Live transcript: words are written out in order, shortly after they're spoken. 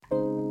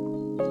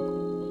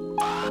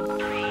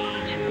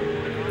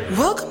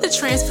Welcome to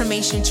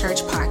Transformation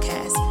Church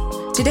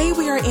Podcast. Today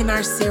we are in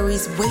our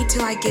series, Wait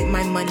Till I Get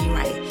My Money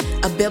Right,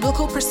 a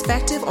biblical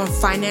perspective on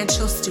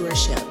financial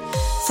stewardship.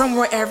 From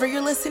wherever you're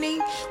listening,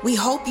 we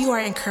hope you are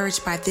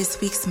encouraged by this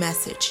week's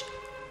message.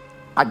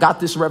 I got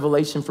this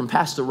revelation from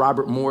Pastor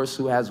Robert Morris,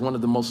 who has one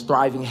of the most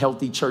thriving,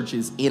 healthy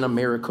churches in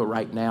America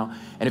right now.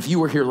 And if you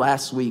were here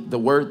last week, the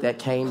word that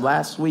came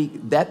last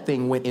week, that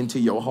thing went into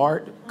your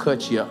heart,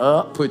 cut you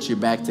up, put you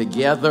back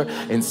together,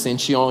 and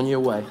sent you on your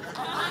way.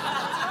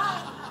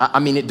 I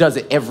mean, it does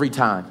it every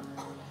time.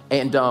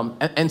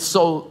 And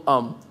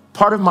so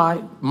part of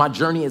my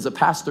journey as a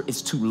pastor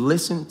is to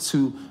listen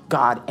to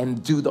God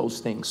and do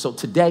those things. So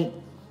today,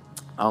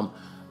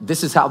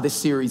 this is how this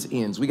series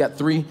ends. We got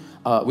 2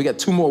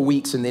 more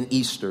weeks and then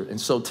Easter.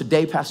 And so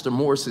today, Pastor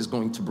Morris is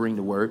going to bring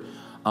the word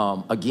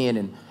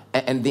again.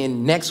 And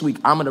then next week,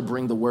 I'm going to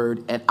bring the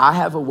word. And I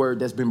have a word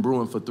that's been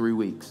brewing for 3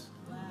 weeks.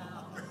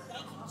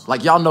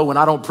 Like y'all know when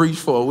I don't preach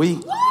for a week.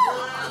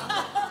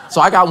 So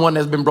I got one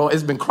that's been brewing.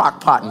 It's been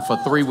crock potting for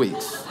 3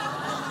 weeks.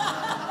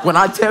 When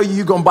I tell you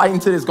you're going to bite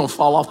into it, it's going to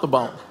fall off the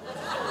bone.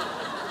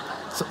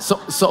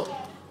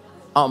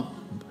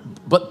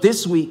 But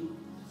this week,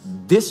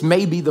 this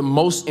may be the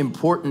most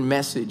important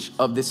message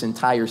of this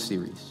entire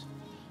series.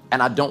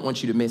 And I don't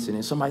want you to miss it.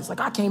 And somebody's like,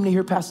 I came to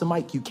hear Pastor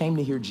Mike. You came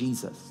to hear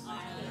Jesus.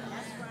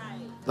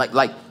 That's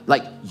right.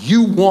 Like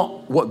you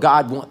want what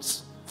God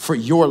wants for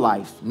your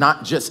life,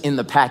 not just in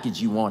the package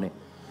you want it.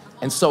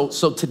 And so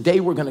today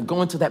we're going to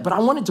go into that. But I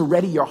wanted to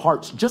ready your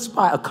hearts just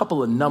by a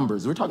couple of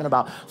numbers. We're talking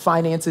about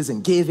finances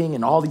and giving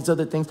and all these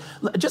other things.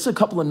 Just a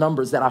couple of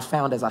numbers that I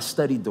found as I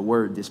studied the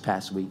word this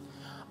past week.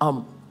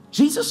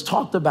 Jesus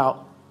talked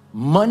about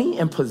money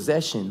and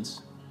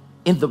possessions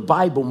in the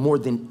Bible more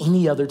than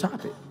any other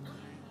topic.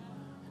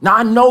 Now,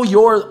 I know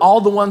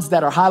all the ones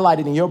that are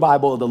highlighted in your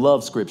Bible are the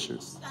love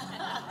scriptures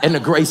and the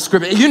grace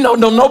scripture. You know,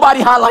 nobody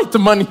highlights the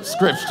money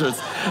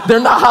scriptures. They're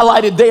not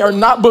highlighted. They are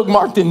not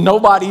bookmarked in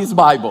nobody's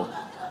Bible,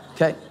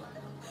 okay?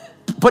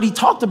 But he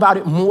talked about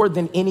it more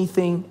than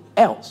anything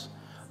else.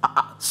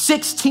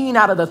 16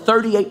 out of the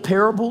 38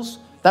 parables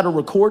that are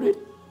recorded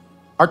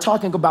are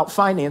talking about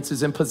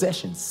finances and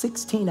possessions.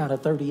 16 out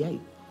of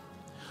 38.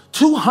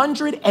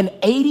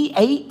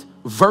 288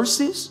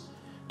 verses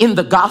in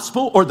the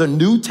gospel or the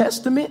New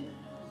Testament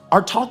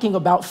are talking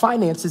about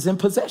finances and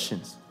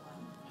possessions.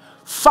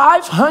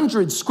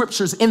 500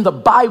 scriptures in the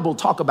Bible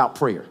talk about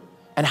prayer.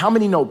 And how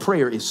many know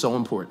prayer is so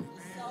important?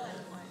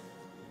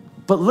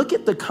 But look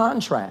at the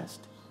contrast.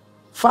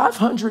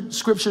 500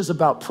 scriptures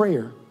about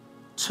prayer,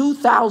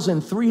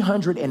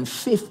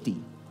 2,350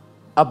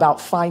 about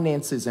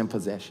finances and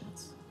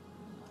possessions.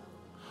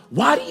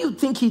 Why do you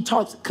think he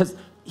talks? Because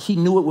he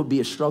knew it would be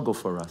a struggle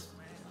for us.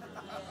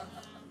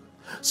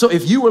 So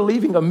if you were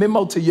leaving a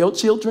memo to your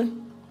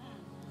children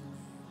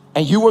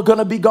and you were going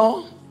to be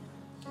gone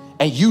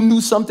and you knew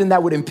something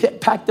that would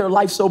impact their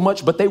life so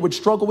much, but they would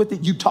struggle with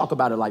it, you talk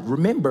about it like,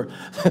 remember,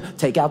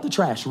 take out the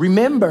trash.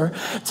 Remember,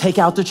 take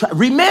out the trash.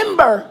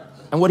 Remember.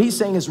 And what he's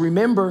saying is,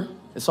 remember,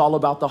 it's all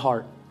about the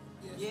heart.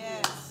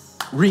 Yes.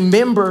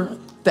 Remember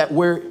that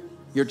where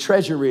your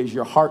treasure is,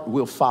 your heart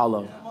will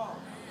follow.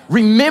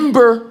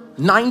 Remember,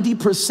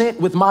 90%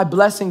 with my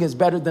blessing is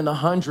better than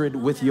 100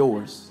 with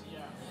yours.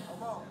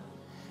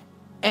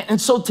 And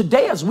so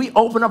today, as we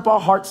open up our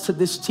hearts to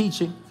this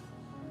teaching,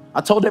 I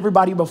told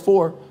everybody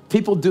before,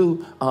 people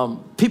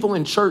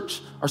in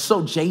church are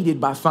so jaded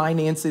by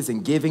finances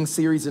and giving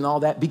series and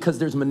all that because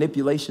there's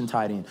manipulation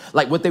tied in.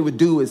 Like what they would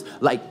do is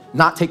like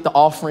not take the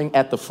offering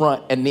at the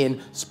front and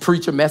then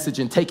preach a message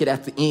and take it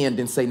at the end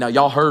and say, now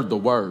y'all heard the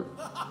word.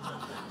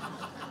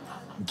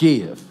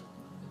 Give.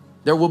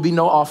 There will be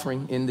no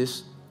offering in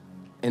this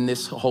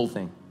whole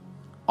thing.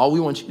 All we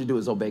want you to do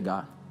is obey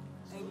God.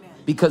 Amen.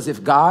 Because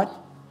if God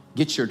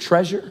gets your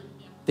treasure,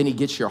 then he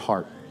gets your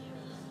heart.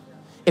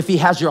 If he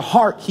has your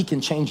heart, he can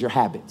change your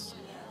habits.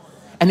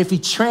 And if he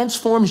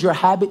transforms your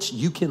habits,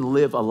 you can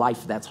live a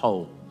life that's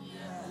whole.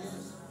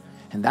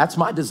 And that's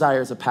my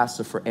desire as a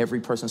pastor for every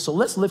person. So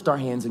let's lift our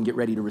hands and get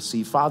ready to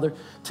receive. Father,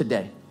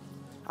 today,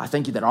 I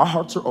thank you that our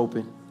hearts are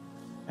open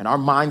and our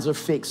minds are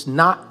fixed,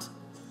 not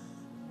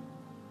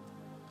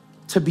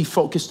to be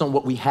focused on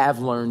what we have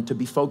learned, to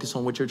be focused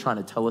on what you're trying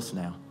to tell us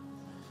now.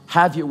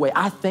 Have your way.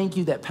 I thank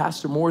you that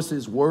Pastor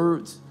Morris's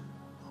words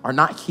are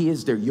not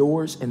his, they're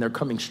yours, and they're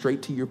coming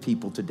straight to your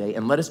people today.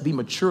 And let us be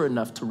mature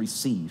enough to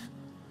receive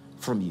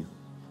from you.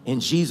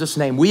 In Jesus'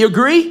 name, we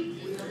agree?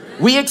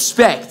 We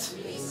expect.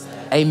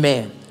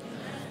 Amen.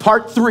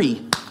 Part 3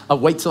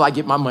 of Wait Till I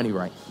Get My Money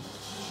Right.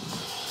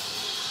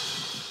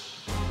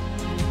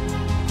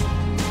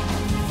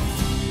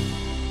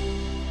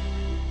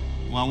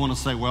 Well, I want to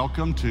say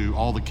welcome to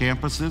all the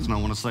campuses, and I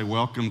want to say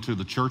welcome to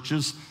the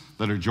churches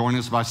that are joining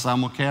us by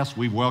simulcast.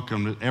 We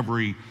welcome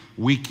every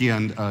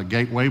weekend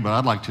Gateway, but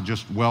I'd like to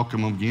just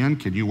welcome them again.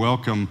 Can you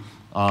welcome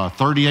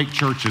 38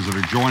 churches that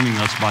are joining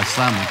us by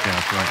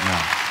simulcast right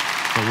now?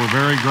 So we're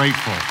very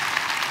grateful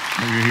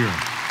that you're here.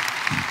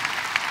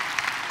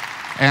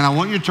 And I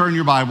want you to turn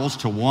your Bibles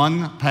to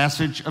one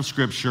passage of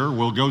Scripture.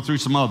 We'll go through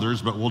some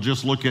others, but we'll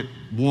just look at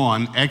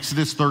one.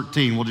 Exodus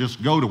 13. We'll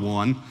just go to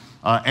one.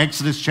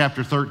 Exodus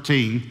chapter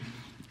 13.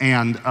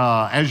 And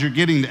as you're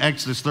getting to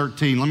Exodus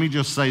 13, let me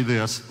just say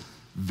this.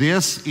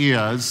 This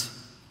is,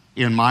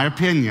 in my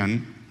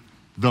opinion,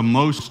 the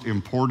most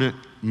important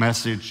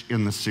message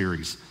in the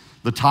series.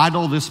 The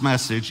title of this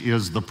message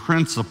is The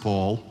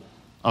Principle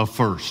of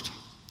First.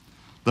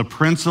 The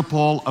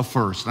Principle of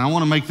First. And I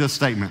want to make this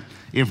statement.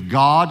 If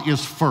God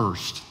is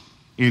first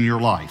in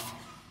your life,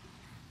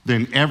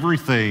 then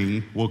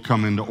everything will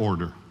come into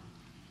order.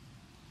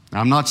 Now,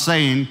 I'm not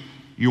saying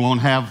you won't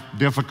have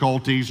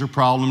difficulties or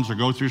problems or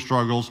go through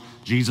struggles.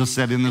 Jesus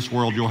said in this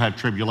world you'll have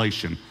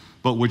tribulation.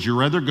 But would you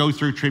rather go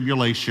through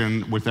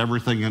tribulation with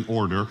everything in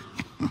order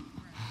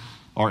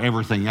or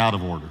everything out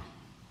of order?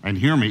 And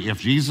hear me,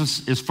 if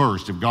Jesus is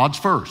first, if God's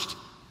first,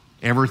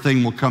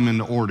 everything will come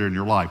into order in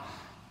your life.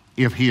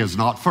 If he is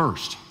not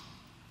first,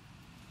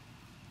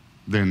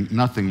 then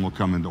nothing will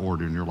come into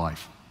order in your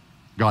life.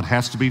 God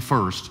has to be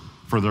first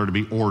for there to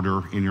be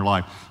order in your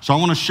life. So I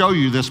want to show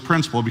you this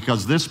principle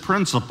because this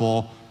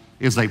principle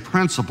is a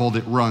principle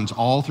that runs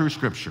all through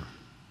Scripture,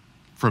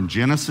 from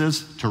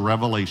Genesis to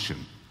Revelation.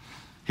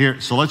 Here,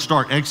 so let's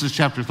start Exodus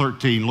chapter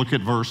 13. Look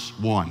at verse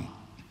 1. It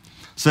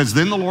says,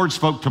 Then the Lord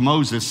spoke to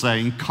Moses,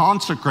 saying,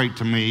 Consecrate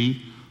to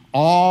me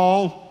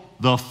all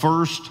the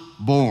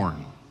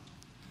firstborn.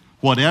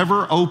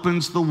 Whatever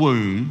opens the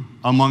womb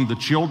among the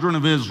children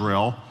of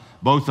Israel,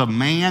 both of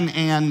man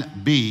and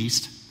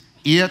beast,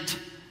 it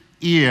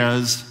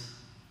is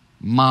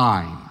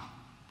mine.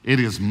 It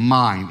is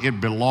mine.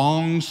 It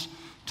belongs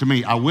to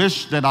me. I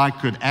wish that I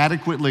could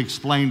adequately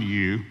explain to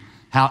you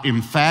how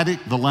emphatic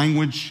the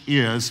language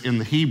is in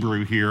the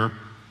Hebrew here.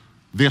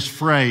 This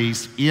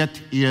phrase,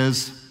 it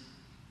is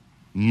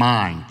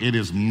mine. It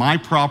is my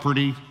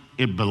property.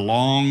 It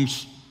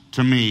belongs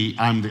to me.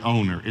 I'm the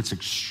owner. It's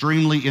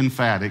extremely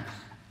emphatic.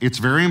 It's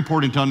very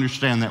important to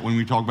understand that when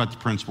we talk about the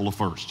principle of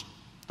first.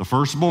 The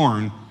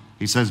firstborn,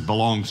 he says,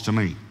 belongs to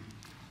me.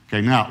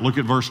 Okay, now look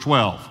at verse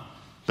 12.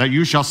 That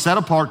you shall set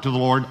apart to the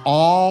Lord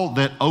all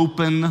that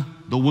open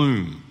the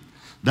womb.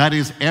 That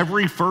is,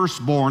 every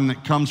firstborn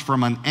that comes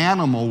from an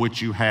animal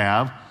which you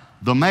have,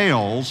 the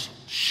males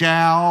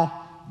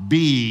shall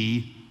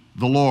be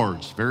the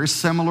Lord's. Very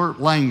similar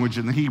language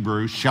in the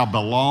Hebrew, shall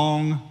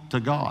belong to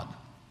God.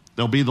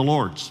 They'll be the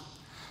Lord's.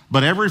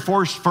 But every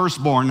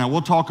firstborn, now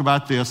we'll talk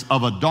about this,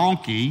 of a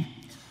donkey,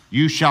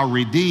 you shall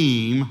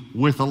redeem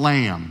with a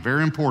lamb.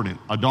 Very important.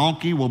 A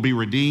donkey will be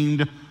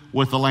redeemed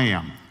with a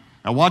lamb.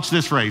 Now watch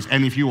this phrase.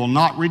 And if you will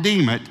not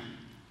redeem it,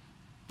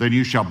 then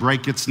you shall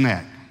break its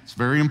neck. It's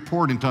very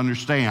important to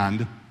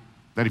understand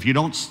that if you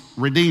don't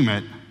redeem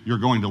it, you're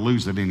going to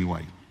lose it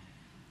anyway.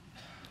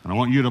 And I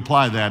want you to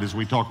apply that as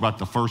we talk about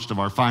the first of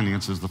our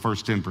finances, the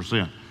first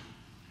 10%.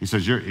 He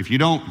says, if you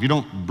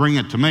don't bring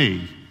it to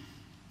me,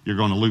 you're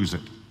going to lose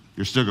it.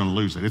 You're still going to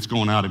lose it. It's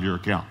going out of your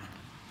account.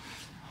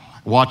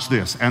 Watch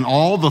this. And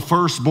all the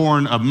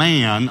firstborn of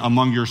man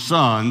among your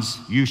sons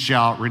you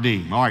shall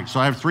redeem. All right, so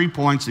I have 3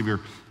 points. If you're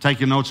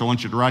taking notes, I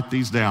want you to write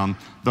these down.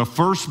 The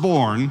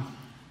firstborn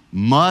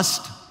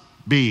must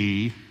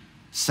be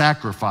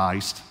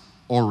sacrificed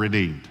or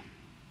redeemed.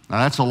 Now,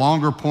 that's a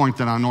longer point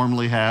than I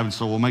normally have, and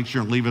so we'll make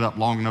sure and leave it up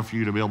long enough for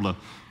you to be able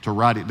to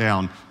write it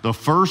down. The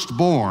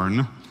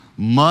firstborn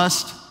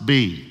must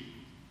be.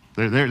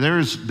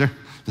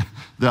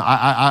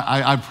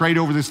 I've prayed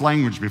over this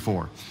language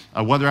before,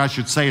 whether I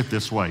should say it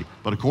this way.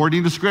 But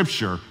according to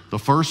Scripture, the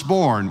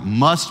firstborn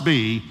must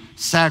be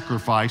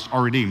sacrificed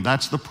or redeemed.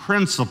 That's the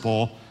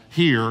principle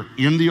here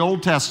in the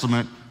Old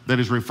Testament that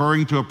is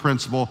referring to a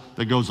principle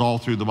that goes all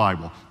through the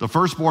Bible. The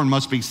firstborn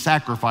must be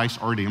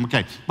sacrificed or redeemed.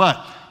 Okay, but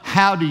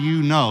how do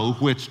you know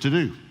which to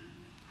do?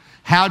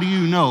 How do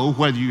you know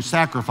whether you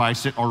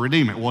sacrifice it or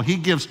redeem it? Well, he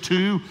gives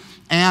 2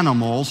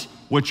 animals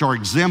which are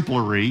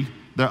exemplary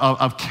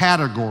of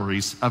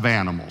categories of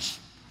animals.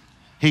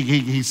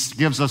 He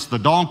gives us the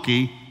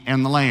donkey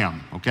and the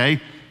lamb,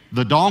 okay?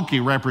 The donkey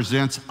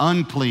represents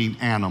unclean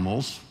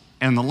animals,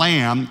 and the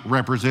lamb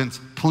represents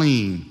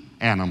clean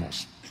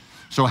animals.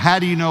 So how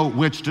do you know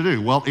which to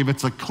do? Well, if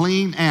it's a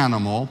clean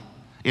animal,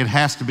 it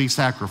has to be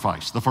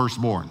sacrificed, the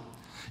firstborn.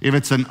 If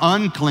it's an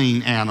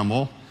unclean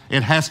animal,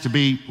 it has to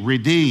be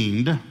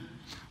redeemed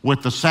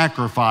with the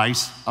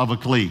sacrifice of a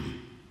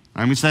clean.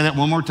 Let me say that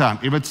one more time.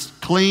 If it's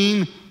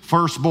clean,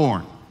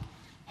 firstborn.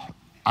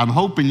 I'm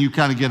hoping you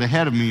kind of get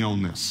ahead of me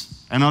on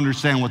this and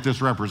understand what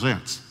this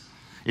represents.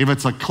 If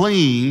it's a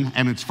clean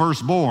and it's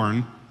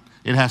firstborn,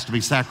 it has to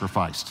be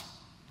sacrificed.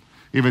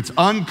 If it's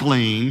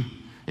unclean,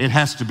 it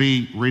has to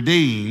be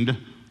redeemed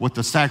with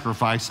the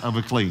sacrifice of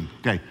a clean.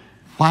 Okay,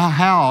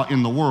 how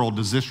in the world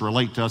does this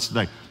relate to us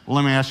today? Well,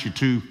 let me ask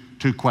you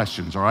two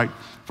questions, all right?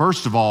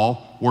 First of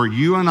all, were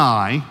you and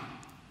I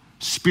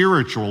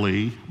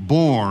spiritually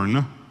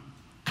born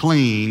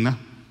clean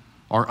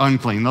or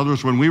unclean? In other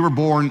words, when we were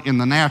born in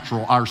the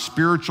natural, our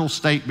spiritual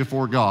state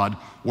before God,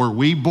 were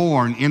we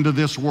born into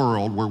this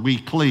world, were we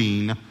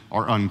clean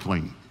or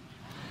unclean?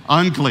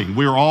 Unclean.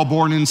 We were all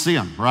born in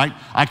sin, right?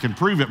 I can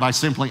prove it by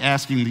simply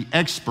asking the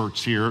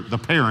experts here, the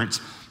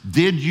parents,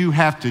 did you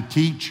have to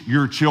teach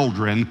your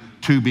children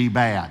to be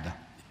bad?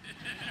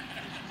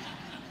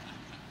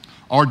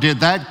 Or did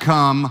that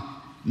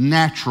come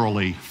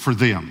naturally for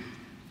them?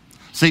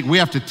 See, we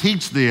have to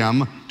teach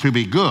them to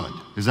be good.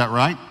 Is that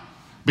right?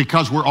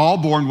 Because we're all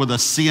born with a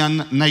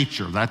sin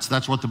nature.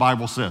 That's what the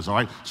Bible says, all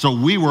right? So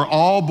we were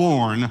all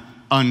born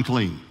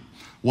unclean.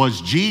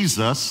 Was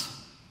Jesus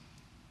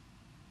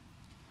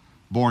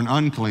born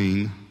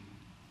unclean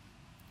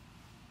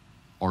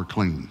or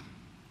clean?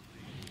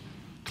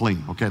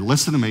 Clean. Okay,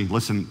 listen to me.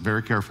 Listen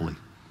very carefully.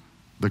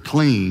 The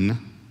clean,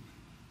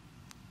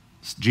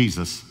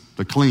 Jesus,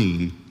 the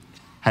clean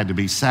had to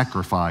be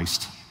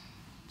sacrificed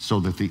so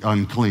that the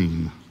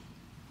unclean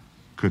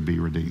could be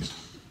redeemed.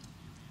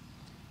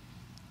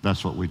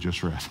 That's what we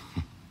just read.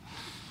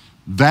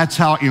 That's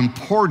how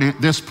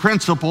important this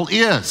principle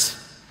is.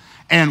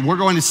 And we're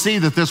going to see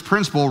that this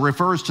principle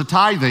refers to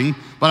tithing,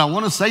 but I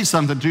want to say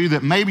something to you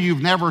that maybe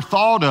you've never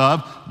thought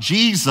of.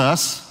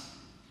 Jesus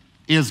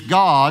is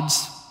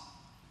God's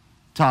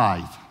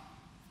tithe.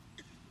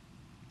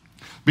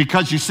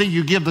 Because you see,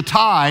 you give the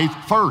tithe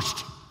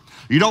first.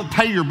 You don't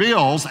pay your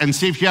bills and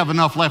see if you have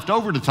enough left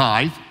over to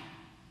tithe.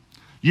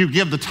 You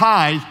give the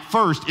tithe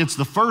first. It's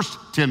the first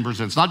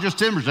 10%. It's not just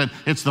 10%.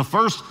 It's the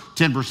first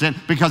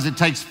 10% because it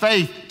takes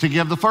faith to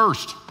give the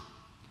first.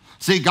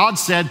 See, God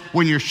said,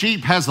 when your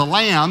sheep has a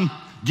lamb,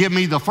 give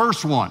me the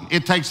first one.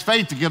 It takes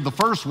faith to give the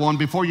first one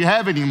before you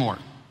have any more.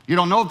 You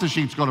don't know if the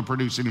sheep's going to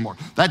produce anymore.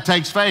 That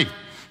takes faith.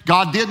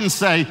 God didn't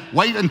say,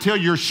 wait until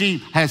your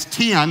sheep has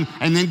 10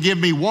 and then give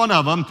me one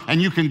of them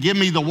and you can give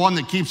me the one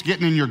that keeps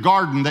getting in your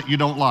garden that you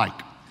don't like.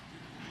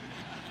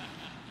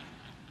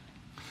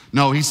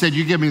 No, he said,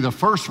 you give me the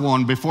first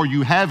one before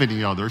you have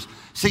any others.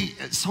 See,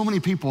 so many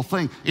people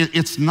think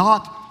it's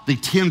not the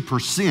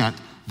 10%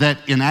 that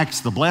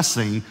enacts the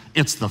blessing,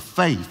 it's the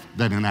faith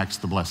that enacts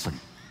the blessing.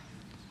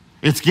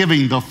 It's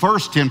giving the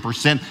first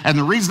 10%. And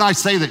the reason I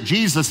say that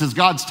Jesus is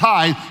God's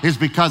tithe is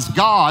because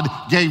God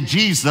gave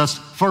Jesus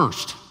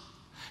first.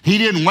 He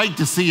didn't wait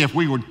to see if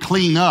we would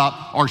clean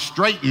up or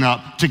straighten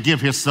up to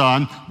give his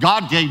son.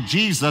 God gave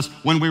Jesus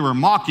when we were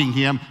mocking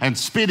him and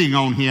spitting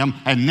on him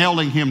and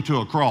nailing him to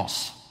a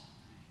cross.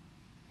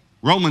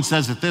 Romans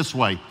says it this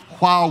way,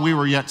 while we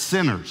were yet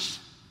sinners,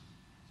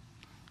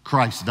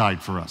 Christ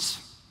died for us.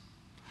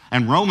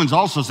 And Romans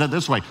also said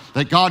this way,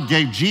 that God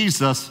gave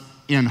Jesus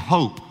in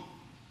hope.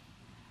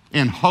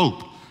 In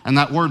hope. And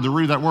that word, the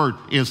root of that word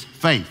is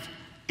faith.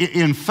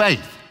 In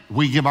faith,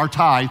 we give our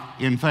tithe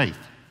in faith.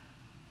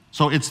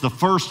 So it's the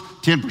first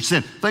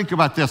 10%. Think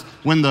about this.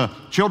 When the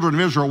children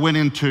of Israel went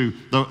into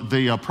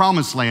the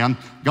promised land,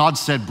 God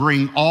said,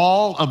 bring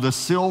all of the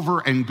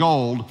silver and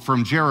gold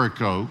from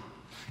Jericho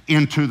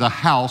into the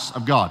house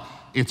of God.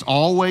 It's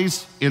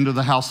always into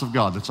the house of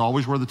God. That's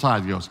always where the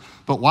tithe goes.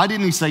 But why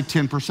didn't he say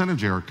 10% of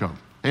Jericho?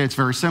 It's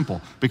very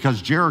simple.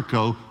 Because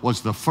Jericho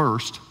was the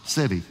first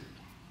city.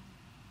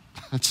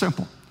 It's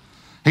simple.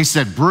 He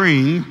said,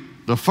 bring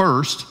the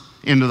first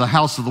into the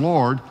house of the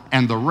Lord,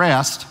 and the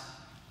rest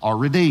are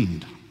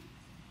redeemed.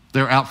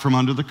 They're out from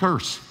under the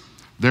curse.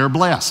 They're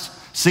blessed.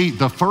 See,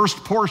 the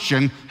first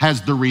portion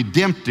is the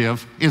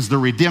redemptive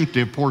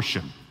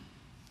portion.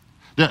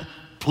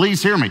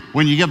 Please hear me.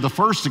 When you give the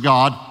first to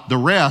God, the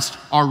rest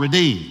are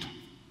redeemed.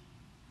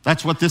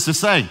 That's what this is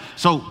saying.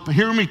 So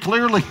hear me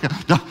clearly.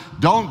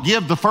 Don't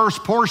give the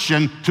first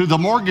portion to the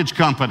mortgage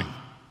company,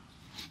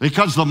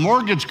 because the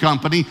mortgage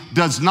company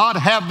does not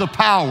have the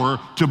power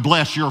to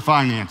bless your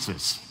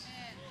finances.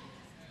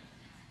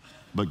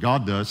 But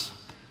God does.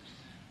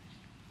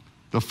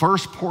 The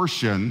first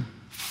portion,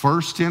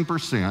 first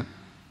 10%,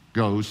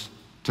 goes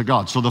to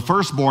God. So the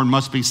firstborn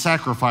must be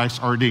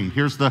sacrificed or redeemed.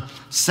 Here's the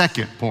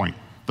second point.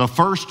 The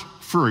first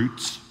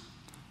fruits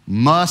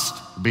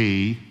must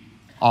be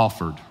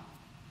offered.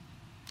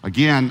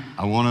 Again,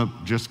 I want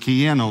to just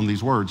key in on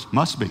these words,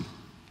 must be.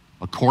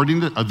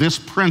 According to this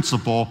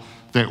principle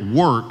that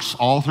works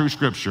all through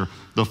Scripture,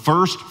 the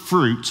first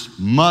fruits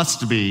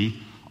must be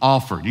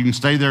offered. You can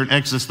stay there in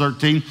Exodus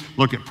 13.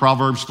 Look at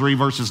Proverbs 3,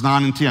 verses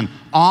 9 and 10.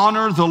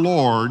 Honor the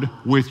Lord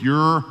with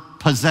your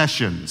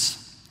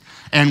possessions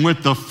and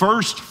with the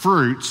first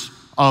fruits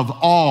of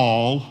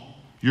all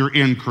your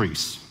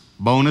increase.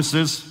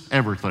 Bonuses,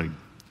 everything.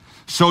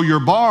 So your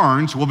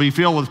barns will be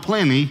filled with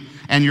plenty,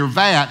 and your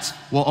vats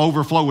will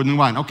overflow with new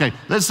wine. Okay,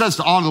 this says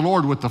to honor the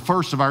Lord with the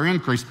first of our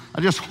increase.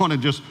 I just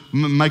want to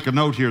make a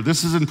note here.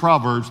 This is in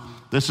Proverbs.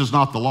 This is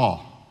not the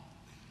law.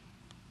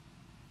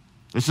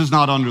 This is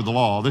not under the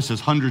law. This is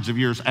hundreds of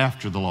years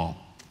after the law.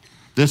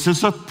 This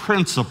is a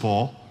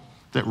principle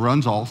that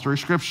runs all through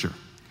Scripture.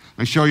 Let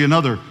me show you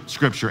another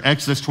scripture,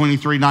 Exodus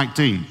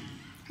 23:19.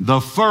 The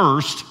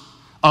first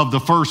of the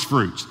first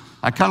fruits.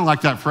 I kind of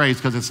like that phrase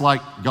because it's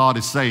like God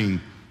is saying,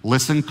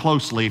 listen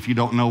closely if you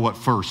don't know what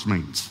first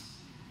means.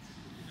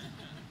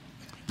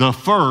 The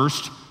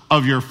first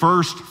of your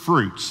first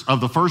fruits,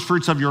 of the first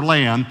fruits of your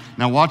land.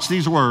 Now watch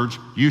these words.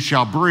 You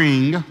shall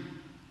bring,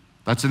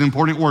 that's an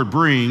important word,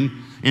 bring,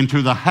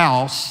 into the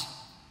house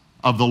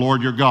of the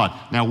Lord your God.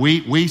 Now,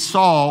 we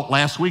saw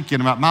last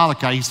weekend about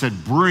Malachi, he said,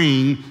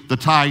 bring the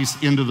tithes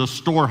into the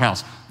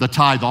storehouse. The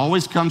tithe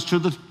always comes to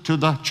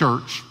the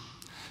church.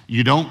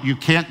 You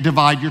can't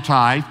divide your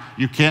tithe.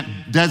 You can't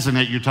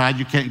designate your tithe.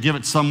 You can't give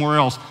it somewhere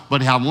else.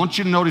 But I want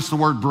you to notice the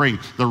word bring.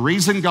 The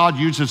reason God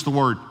uses the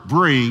word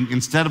bring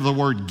instead of the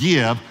word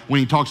give when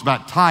he talks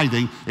about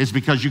tithing is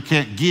because you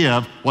can't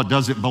give what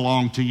doesn't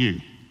belong to you.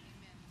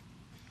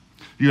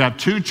 You have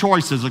two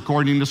choices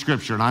according to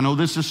Scripture. And I know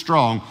this is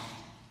strong,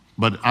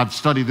 but I've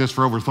studied this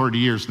for over 30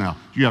 years now.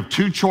 You have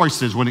two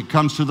choices when it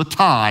comes to the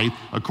tithe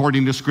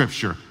according to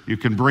Scripture. You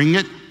can bring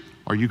it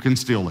or you can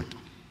steal it.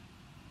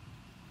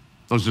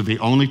 Those are the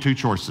only two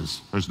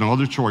choices. There's no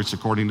other choice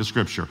according to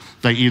Scripture.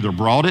 They either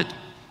brought it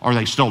or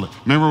they stole it.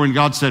 Remember when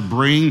God said,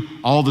 bring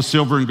all the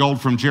silver and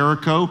gold from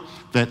Jericho?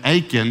 That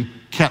Achan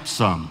kept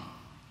some.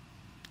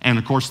 And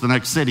of course, the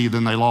next city,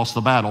 then they lost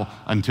the battle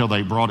until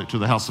they brought it to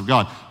the house of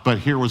God. But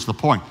here was the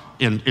point.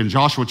 In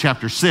Joshua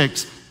chapter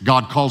 6,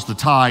 God calls the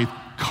tithe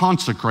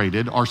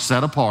consecrated or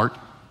set apart.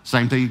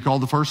 Same thing he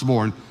called the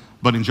firstborn.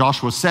 But in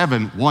Joshua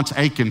 7, once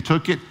Achan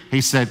took it,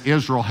 he said,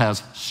 Israel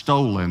has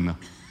stolen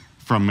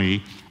from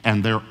me,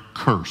 and they're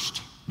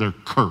cursed. They're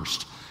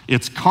cursed.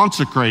 It's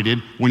consecrated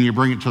when you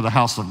bring it to the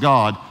house of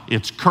God.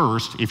 It's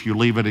cursed if you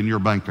leave it in your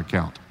bank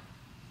account.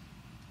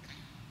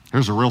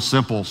 Here's a real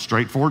simple,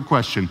 straightforward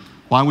question.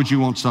 Why would you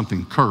want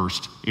something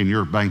cursed in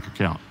your bank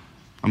account?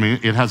 I mean,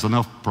 it has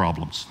enough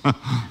problems.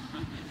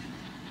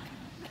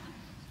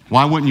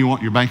 Why wouldn't you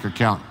want your bank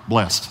account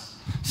blessed?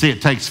 See,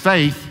 it takes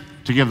faith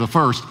to give the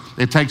first.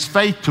 It takes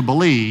faith to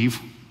believe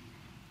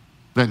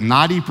that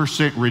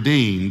 90%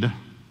 redeemed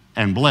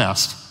and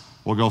blessed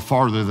will go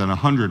farther than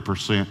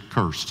 100%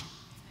 cursed.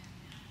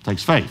 It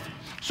takes faith.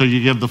 So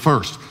you give the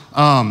first.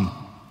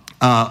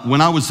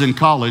 When I was in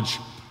college,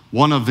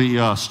 one of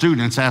the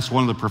students asked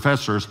one of the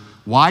professors,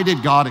 why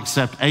did God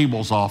accept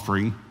Abel's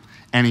offering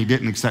and he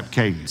didn't accept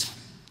Cain's?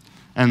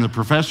 And the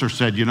professor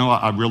said,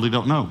 I really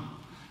don't know.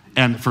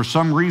 And for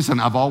some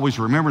reason, I've always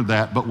remembered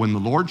that, but when the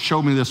Lord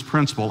showed me this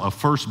principle of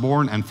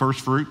firstborn and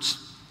first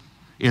fruits,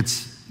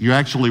 you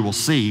actually will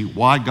see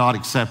why God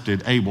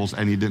accepted Abel's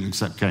and he didn't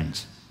accept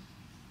Cain's.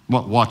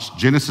 Watch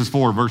Genesis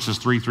 4, verses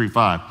 3 through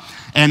 5.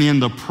 And in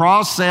the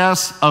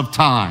process of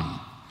time,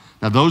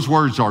 now those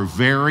words are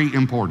very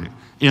important.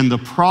 In the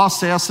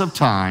process of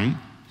time,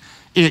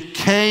 it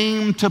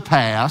came to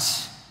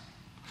pass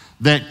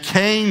that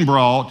Cain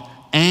brought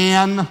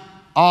an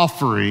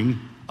offering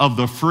of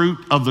the fruit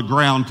of the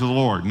ground to the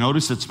Lord.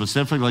 Notice it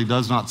specifically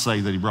does not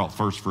say that he brought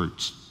first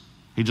fruits.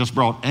 He just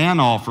brought an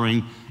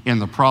offering in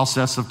the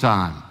process of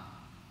time.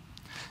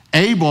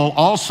 Abel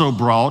also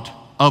brought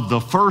of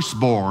the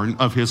firstborn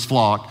of his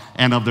flock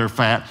and of their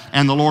fat,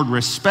 and the Lord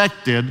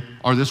respected,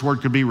 or this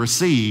word could be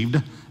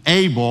received,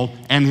 Abel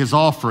and his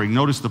offering.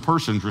 Notice the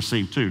persons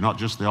received too, not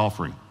just the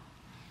offering.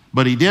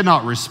 But he did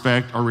not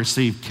respect or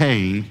receive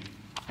Cain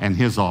and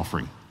his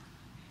offering.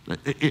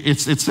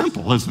 It's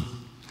simple, isn't it?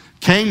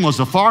 Cain was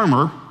a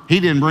farmer. He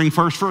didn't bring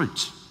first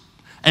fruits.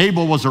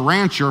 Abel was a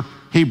rancher.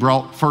 He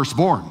brought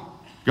firstborn.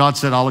 God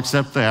said, I'll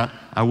accept that.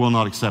 I will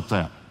not accept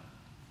that.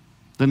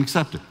 Didn't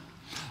accept it.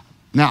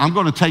 Now, I'm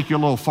going to take you a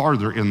little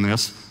farther in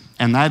this,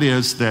 and that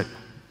is that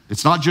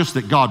it's not just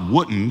that God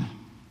wouldn't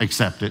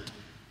accept it,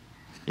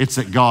 it's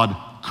that God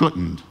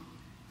couldn't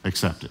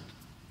accept it.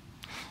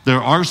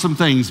 There are some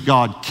things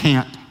God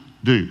can't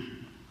do.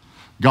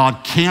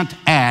 God can't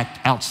act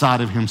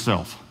outside of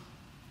himself.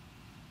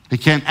 He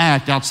can't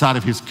act outside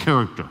of his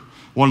character.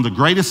 One of the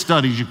greatest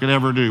studies you could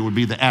ever do would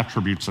be the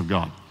attributes of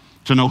God,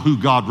 to know who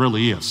God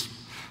really is.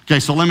 Okay,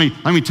 so let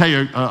me tell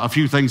you a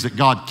few things that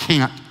God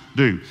can't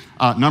do.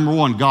 Number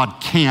one,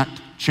 God can't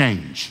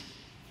change.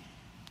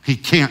 He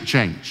can't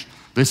change.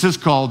 This is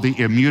called the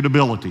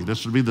immutability.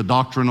 This would be the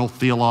doctrinal,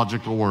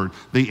 theological word,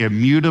 the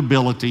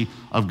immutability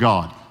of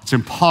God. It's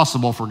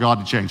impossible for God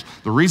to change.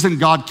 The reason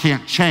God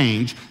can't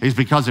change is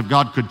because if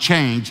God could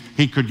change,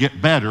 he could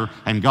get better,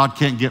 and God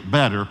can't get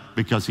better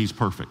because he's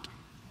perfect.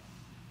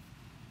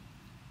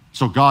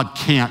 So God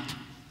can't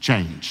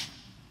change.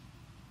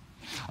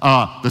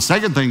 The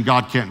second thing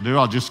God can't do,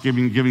 I'll just give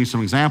you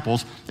some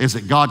examples, is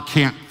that God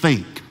can't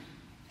think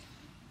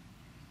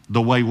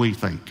the way we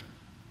think.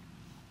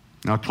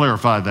 Now, I'll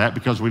clarify that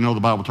because we know the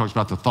Bible talks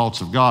about the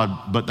thoughts of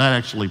God, but that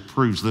actually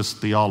proves this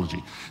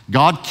theology.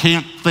 God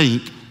can't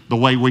think the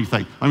way we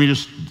think. Let me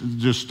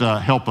just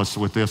help us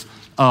with this.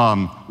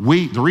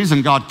 The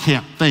reason God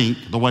can't think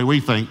the way we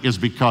think is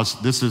because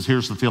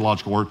here's the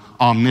theological word,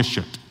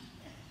 omniscient.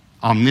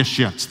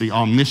 Omniscience, the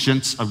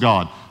omniscience of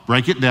God.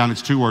 Break it down,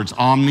 it's two words,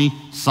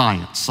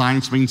 omniscience.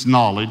 Science means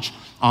knowledge,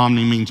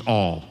 omni means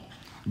all.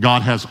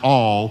 God has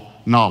all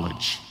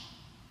knowledge.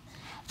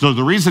 So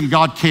the reason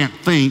God can't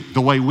think the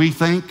way we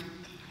think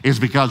is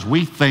because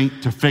we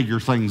think to figure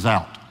things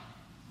out.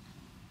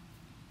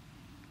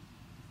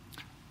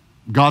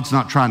 God's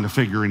not trying to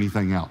figure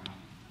anything out.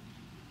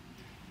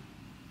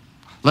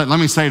 Let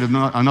me say it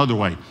another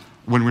way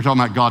when we're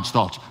talking about God's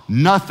thoughts.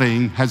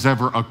 Nothing has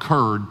ever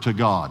occurred to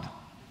God.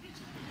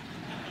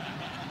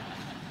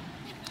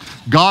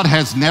 God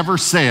has never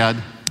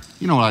said,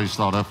 You know what I just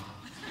thought of?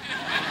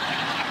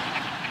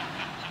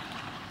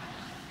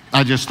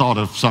 I just thought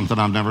of something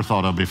I've never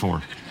thought of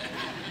before.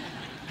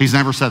 He's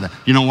never said that.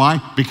 You know why?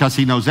 Because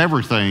he knows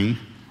everything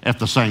at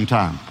the same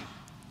time.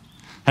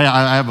 Hey,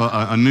 I have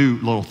a new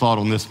little thought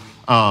on this.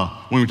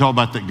 When we talk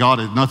about that God,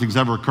 nothing's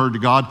ever occurred to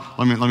God,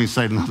 let me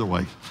say it another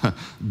way.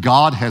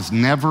 God has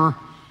never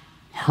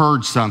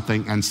heard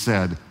something and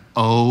said,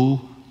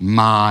 oh,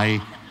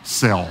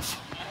 myself.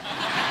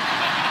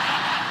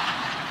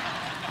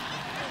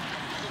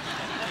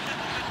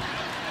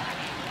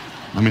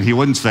 I mean, he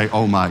wouldn't say,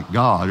 oh my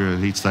God, or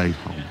he'd say,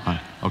 oh my.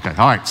 Okay,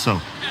 all right,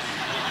 so.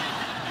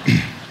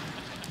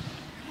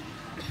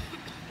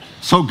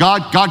 So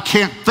God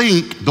can't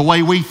think the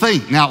way we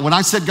think. Now, when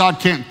I said God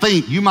can't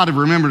think, you might have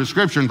remembered the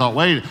scripture and thought,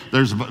 wait,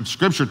 there's a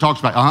scripture talks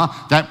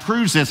about, that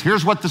proves this.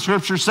 Here's what the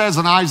scripture says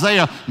in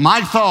Isaiah.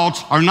 My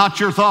thoughts are not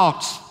your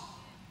thoughts.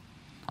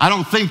 I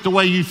don't think the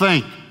way you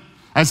think.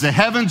 As the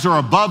heavens are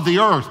above the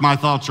earth, my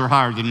thoughts are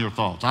higher than your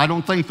thoughts. I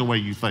don't think the way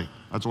you think.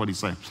 That's what he's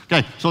saying.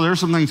 Okay, so there's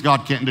some things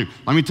God can't do.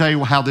 Let me tell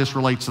you how this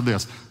relates to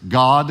this.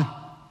 God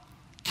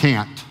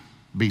can't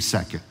be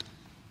second.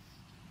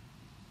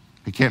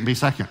 He can't be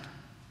second.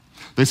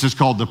 This is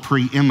called the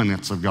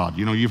preeminence of God.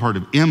 You know, you've heard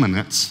of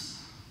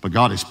eminence, but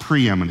God is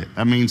preeminent.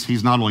 That means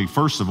he's not only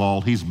first of all,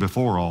 he's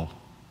before all.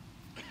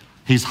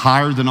 He's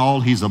higher than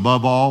all, he's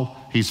above all,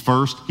 he's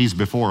first, he's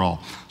before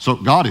all. So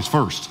God is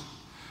first.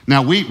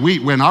 Now, we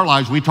in our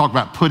lives, we talk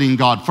about putting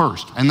God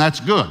first, and that's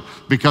good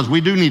because we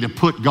do need to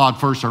put God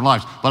first in our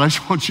lives. But I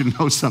just want you to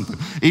know something.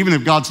 Even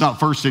if God's not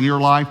first in your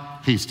life,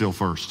 he's still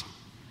first.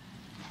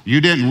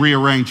 You didn't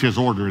rearrange his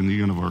order in the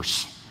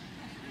universe.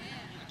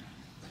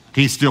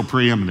 He's still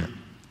preeminent.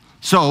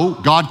 So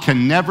God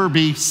can never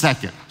be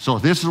second. So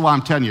this is why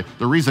I'm telling you,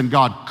 the reason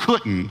God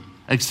couldn't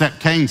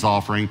accept Cain's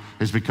offering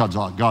is because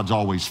God's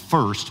always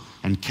first,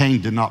 and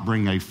Cain did not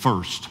bring a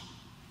first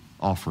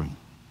offering.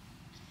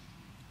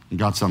 And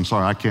God said, I'm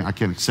sorry, I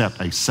can't accept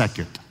a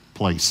second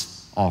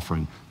place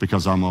offering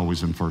because I'm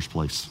always in first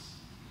place.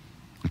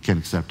 I can't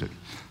accept it.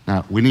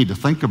 Now, we need to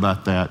think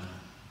about that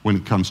when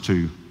it comes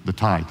to the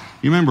tithe.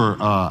 You remember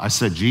I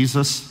said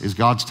Jesus is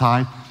God's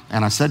tithe?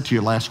 And I said to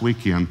you last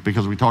weekend,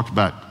 because we talked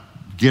about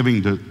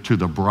giving to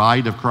the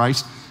bride of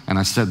Christ, and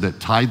I said that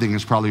tithing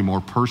is probably more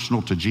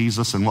personal to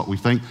Jesus than what we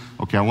think.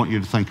 Okay, I want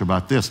you to think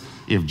about this.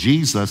 If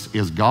Jesus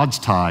is God's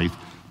tithe,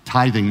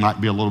 tithing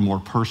might be a little more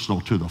personal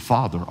to the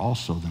Father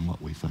also than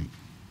what we think.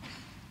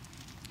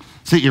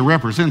 See, it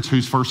represents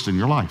who's first in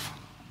your life.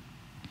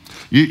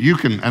 You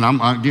can, and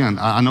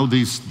I know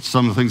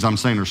some of the things I'm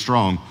saying are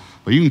strong,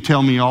 but you can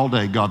tell me all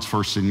day God's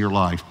first in your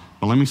life,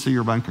 but let me see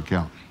your bank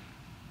account.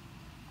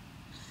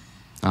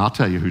 And I'll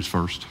tell you who's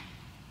first.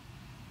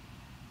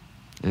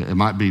 It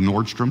might be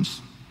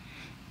Nordstrom's.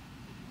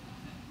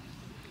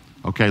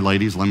 Okay,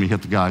 ladies, let me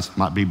hit the guys. It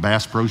might be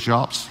Bass Pro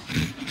Shops.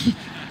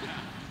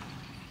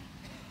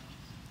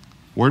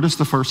 Where does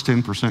the first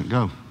 10%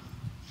 go?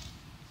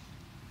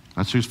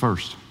 That's who's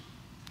first.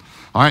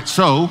 All right,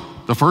 so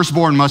the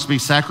firstborn must be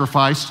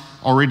sacrificed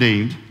or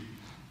redeemed.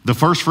 The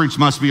first fruits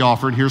must be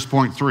offered. Here's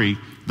point 3.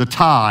 The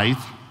tithe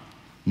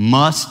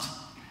must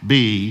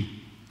be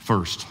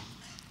first.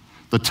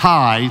 The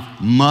tithe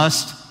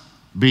must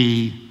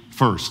be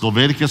first.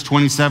 Leviticus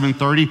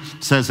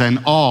 27:30 says, and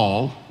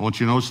all, I want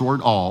you to notice the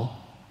word all,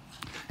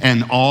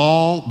 and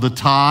all the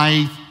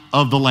tithe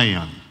of the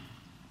land,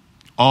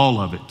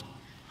 all of it,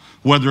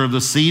 whether of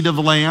the seed of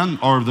the land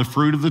or of the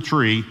fruit of the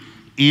tree,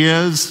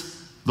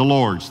 is the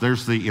Lord's.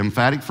 There's the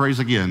emphatic phrase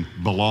again,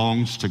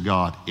 belongs to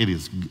God.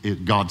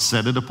 God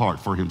set it apart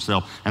for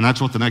himself. And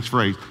that's what the next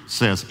phrase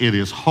says. It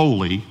is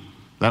holy.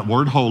 That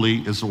word holy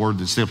is the word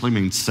that simply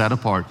means set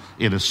apart.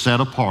 It is set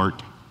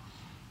apart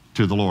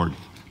to the Lord.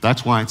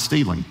 That's why it's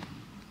stealing,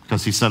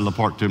 because he set it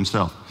apart to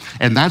himself.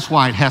 And that's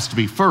why it has to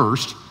be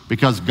first,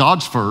 because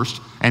God's first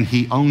and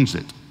he owns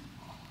it.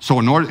 So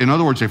in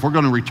other words, if we're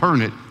going to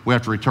return it, we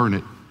have to return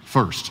it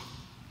first.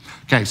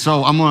 Okay,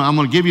 so I'm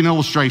going to give you an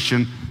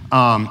illustration,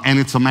 and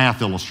it's a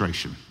math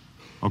illustration.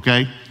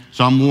 Okay?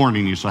 So I'm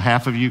warning you, so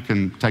half of you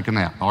can take a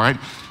nap, all right?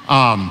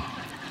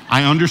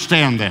 I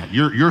understand that.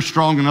 You're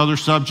strong in other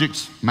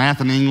subjects,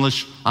 math and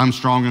English. I'm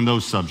strong in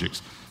those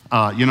subjects.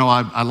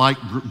 I like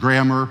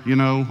grammar,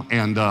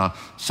 and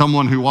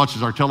someone who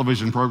watches our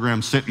television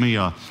program sent me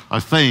a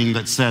thing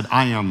that said,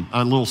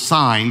 a little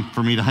sign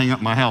for me to hang up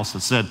in my house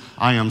that said,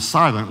 I am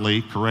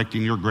silently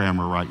correcting your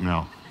grammar right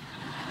now.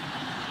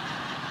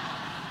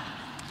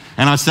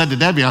 And I said to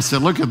Debbie, I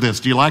said, look at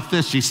this. Do you like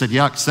this? She said,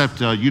 yeah,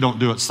 except you don't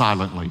do it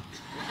silently.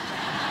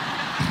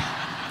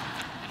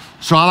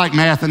 So I like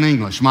math and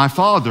English. My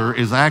father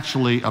is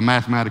actually a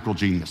mathematical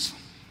genius.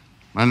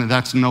 And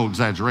that's no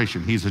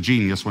exaggeration. He's a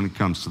genius when it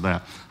comes to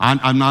that.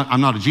 I'm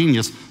not a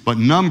genius, but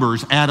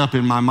numbers add up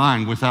in my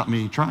mind without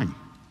me trying.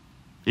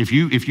 If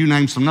you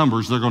name some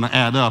numbers, they're going to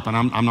add up, and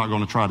I'm not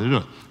going to try to do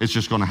it. It's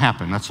just going to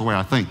happen. That's the way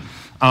I think.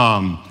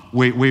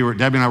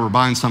 Debbie and I were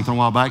buying something a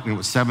while back, and it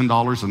was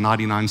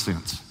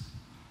 $7.99.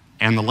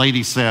 And the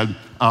lady said,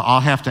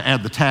 I'll have to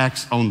add the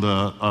tax on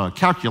the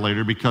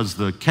calculator because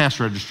the cash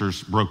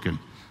register's broken.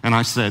 And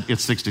I said,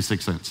 it's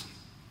 66 cents,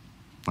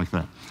 like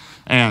that.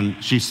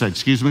 And she said,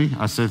 excuse me?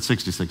 I said,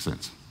 66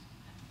 cents.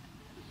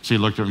 She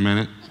looked at me a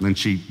minute, then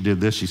she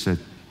did this. She said,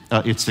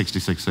 it's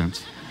 66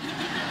 cents.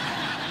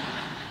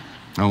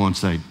 I won't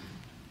say,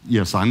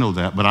 yes, I know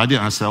that, but I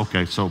didn't. I said,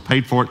 okay, so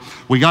paid for it.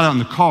 We got out in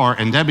the car,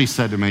 and Debbie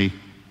said to me,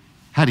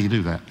 how do you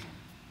do that?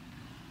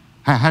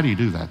 How do you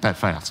do that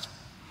fast?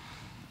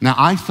 Now,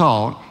 I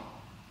thought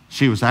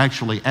she was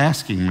actually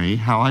asking me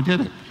how I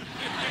did it.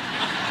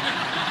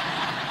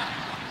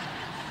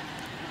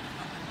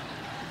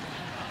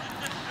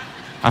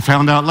 I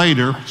found out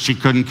later she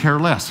couldn't care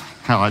less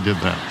how I did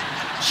that.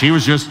 She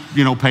was just,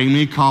 paying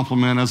me a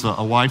compliment as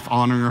a wife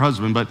honoring her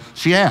husband, but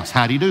she asked,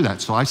 how do you do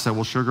that? So I said,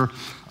 well, sugar,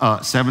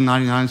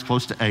 $7.99 is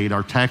close to 8.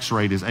 Our tax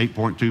rate is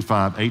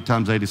 8.25. 8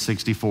 times 8 is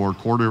 64.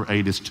 Quarter of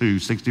 8 is 2.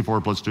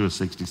 64 plus 2 is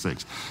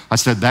 66. I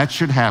said, that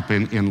should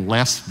happen in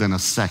less than a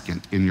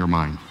second in your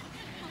mind.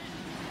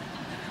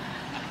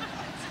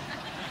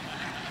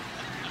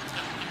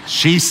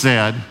 She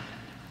said,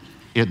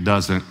 it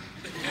doesn't.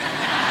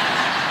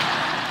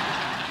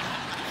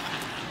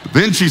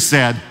 Then she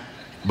said,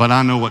 but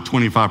I know what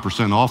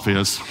 25% off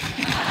is.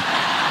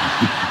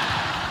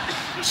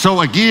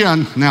 So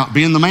again, now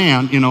being the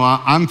man,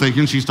 I'm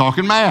thinking she's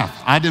talking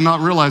math. I did not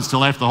realize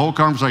until after the whole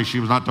conversation she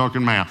was not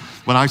talking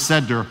math. But I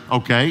said to her,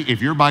 okay,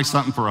 if you're buying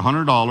something for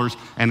 $100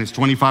 and it's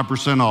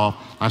 25% off,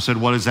 I said,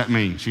 what does that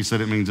mean? She said,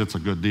 it means it's a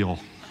good deal.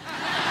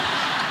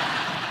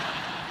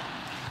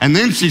 And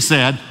then she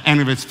said,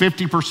 and if it's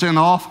 50%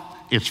 off,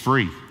 it's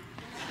free.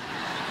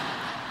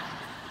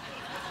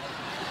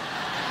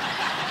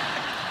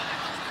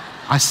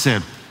 I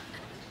said,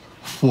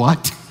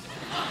 what?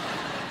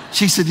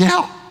 She said,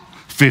 yeah,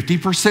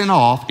 50%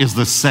 off is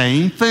the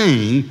same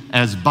thing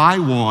as buy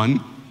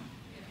one,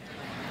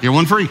 get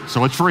one free.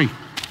 So it's free.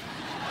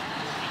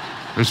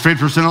 There's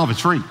 50% off,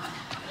 it's free.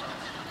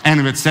 And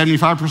if it's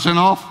 75%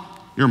 off,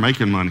 you're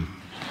making money.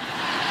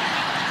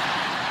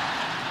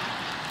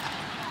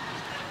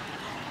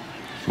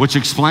 Which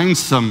explains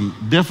some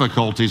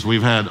difficulties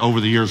we've had over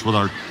the years with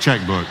our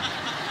checkbook.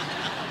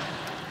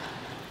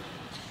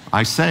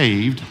 I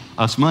saved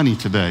us money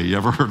today. You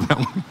ever heard that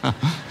one?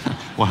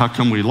 Well, how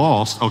come we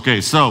lost?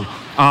 Okay, so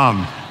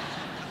I'm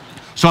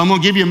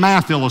going to give you a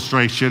math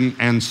illustration,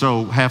 and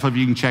so half of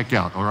you can check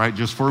out, all right,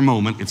 just for a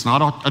moment. It's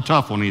not a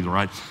tough one either,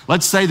 right?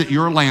 Let's say that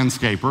you're a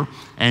landscaper,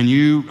 and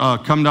you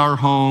come to our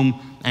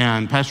home,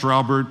 and Pastor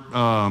Albert,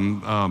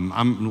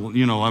 I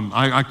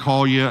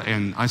call you,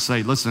 and I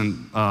say,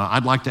 listen,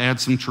 I'd like to add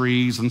some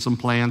trees and some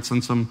plants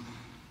and some...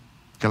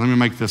 Okay, let me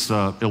make this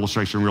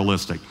illustration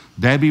realistic.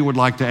 Debbie would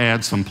like to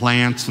add some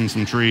plants and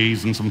some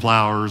trees and some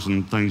flowers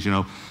and things,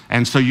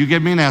 And so you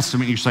give me an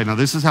estimate. You say, now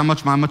this is how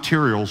much my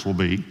materials will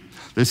be.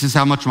 This is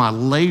how much my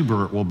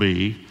labor will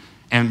be.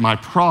 And my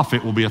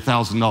profit will be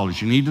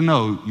 $1,000. You need to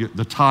know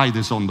the tithe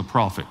is on the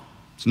profit.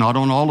 It's not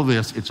on all of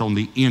this. It's on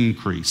the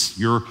increase.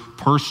 Your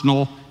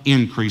personal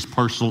increase,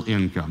 personal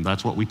income.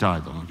 That's what we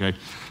tithe on, okay?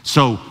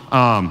 So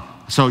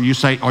you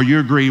say, are you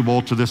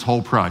agreeable to this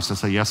whole price? I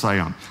say, yes, I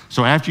am.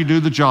 So after you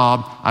do the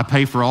job, I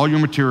pay for all your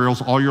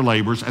materials, all your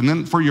labors, and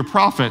then for your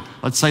profit,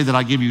 let's say that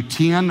I give you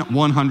 10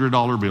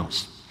 $100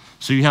 bills.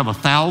 So you have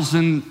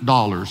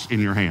 $1,000 in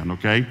your hand,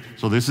 okay?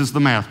 So this is the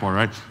math part,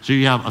 right? So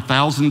you have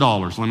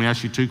 $1,000. Let me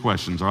ask you two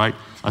questions, all right?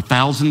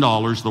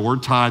 $1,000, the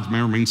word tithe,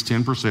 remember, means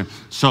 10%.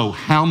 So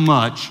how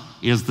much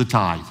is the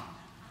tithe?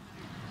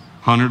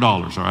 $100,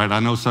 all right? I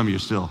know some of you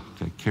still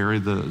carry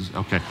the,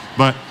 okay.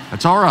 But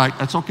that's all right,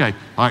 that's okay.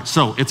 All right,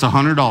 so it's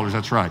 $100,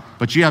 that's right.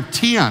 But you have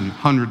 10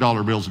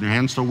 $100 bills in your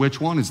hand, so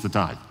which one is the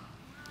tithe?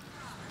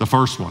 The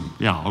first one,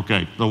 yeah,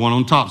 okay. The one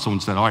on top,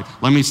 someone said, all right,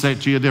 let me say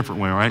it to you a different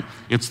way, all right?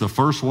 It's the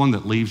first one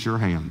that leaves your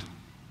hand.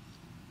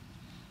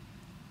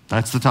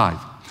 That's the tithe.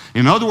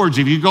 In other words,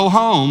 if you go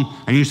home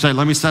and you say,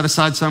 let me set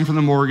aside some for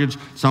the mortgage,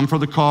 some for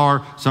the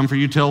car, some for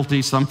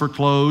utilities, some for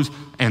clothes,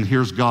 and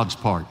here's God's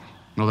part.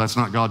 No, that's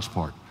not God's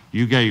part.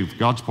 You gave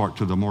God's part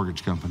to the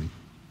mortgage company.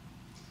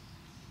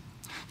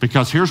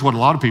 Because here's what a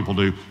lot of people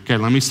do. Okay,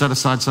 let me set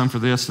aside some for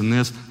this and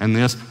this and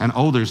this, and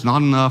oh, there's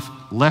not enough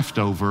left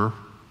over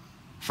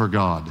for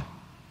God.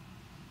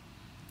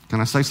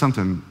 Can I say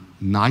something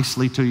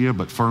nicely to you,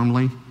 but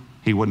firmly?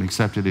 He wouldn't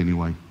accept it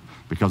anyway,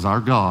 because our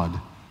God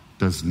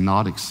does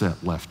not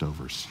accept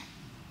leftovers.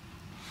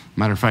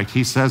 Matter of fact,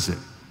 he says it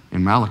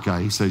in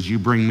Malachi. He says, you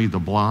bring me the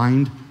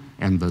blind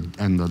and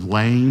the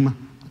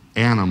lame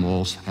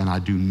animals, and I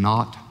do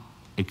not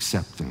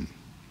accept them.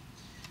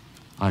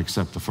 I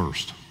accept the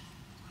first.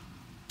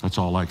 That's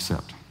all I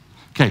accept.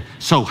 Okay,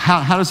 so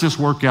how does this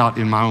work out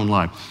in my own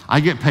life?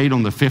 I get paid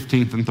on the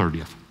 15th and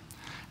 30th,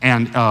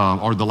 and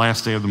or the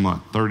last day of the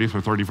month, 30th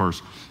or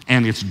 31st,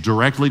 and it's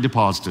directly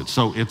deposited.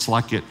 So it's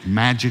like it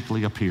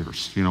magically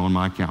appears, in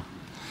my account.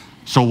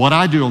 So what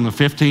I do on the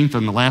 15th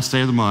and the last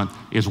day of the month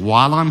is,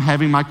 while I'm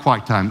having my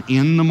quiet time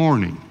in the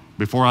morning,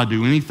 before I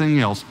do anything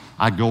else,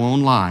 I go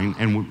online,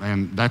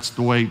 and that's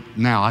the way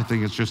now. I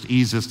think it's just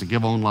easiest to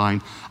give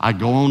online. I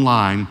go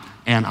online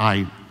and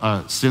I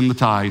send the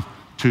tithe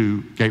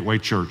to Gateway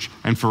Church.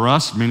 And for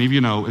us, many of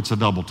you know, it's a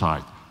double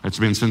tithe. It's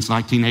been since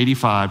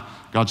 1985.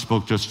 God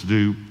spoke to us to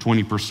do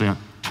 20%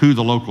 to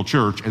the local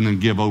church and then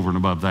give over and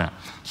above that.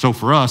 So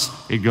for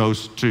us, it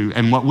goes to,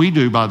 and what we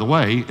do, by the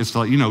way, is to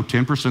let you know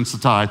 10% is the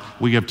tithe.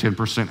 We give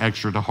 10%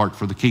 extra to Heart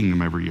for the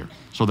Kingdom every year.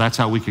 So that's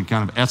how we can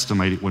kind of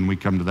estimate it when we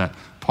come to that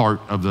part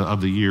of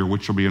the year,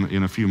 which will be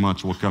in a few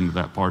months. We'll come to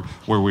that part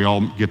where we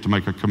all get to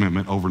make a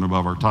commitment over and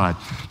above our tithe.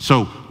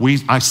 So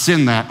I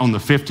send that on the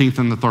 15th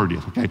and the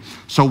 30th, okay?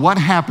 So what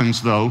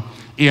happens, though,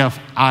 if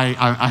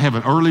I have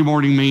an early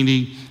morning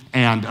meeting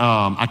and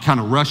I kind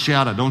of rush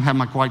out, I don't have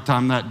my quiet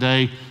time that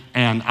day,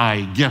 and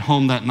I get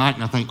home that night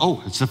and I think,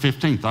 oh, it's the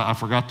 15th. I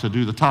forgot to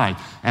do the tithe.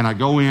 And I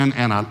go in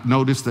and I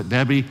notice that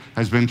Debbie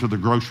has been to the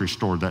grocery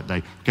store that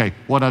day. Okay,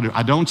 what I do?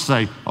 I don't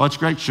say, oh, it's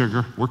great,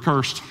 sugar. We're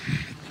cursed.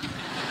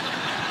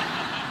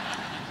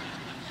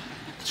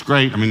 It's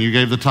great. I mean, you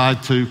gave the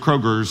tithe to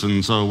Kroger's,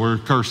 and so we're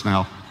cursed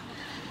now.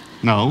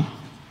 No,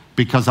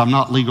 because I'm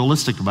not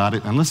legalistic about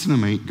it. And listen to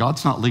me,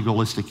 God's not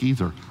legalistic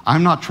either.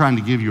 I'm not trying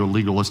to give you a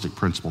legalistic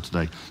principle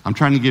today. I'm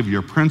trying to give you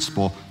a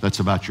principle that's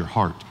about your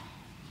heart.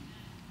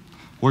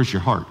 Where's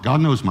your heart?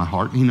 God knows my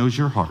heart, and He knows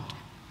your heart.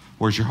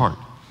 Where's your heart?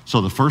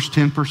 So the first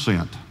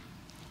 10%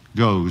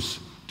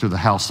 goes to the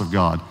house of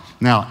God.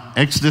 Now,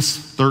 Exodus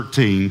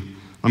 13,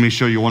 let me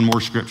show you one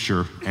more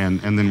scripture, and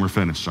then we're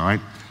finished, all right?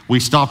 We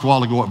stopped a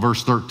while ago at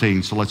verse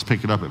 13, so let's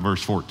pick it up at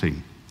verse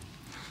 14.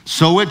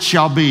 So it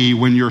shall be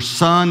when your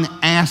son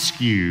asks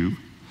you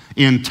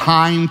in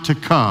time to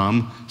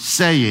come,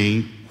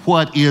 saying,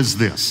 what is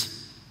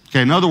this?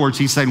 Okay, in other words,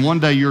 he's saying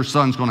one day your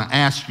son's going to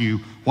ask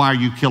you, why are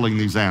you killing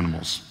these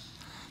animals?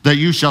 That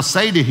you shall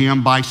say to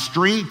him, by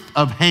strength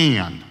of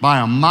hand, by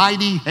a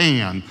mighty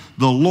hand,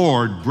 the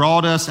Lord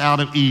brought us out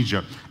of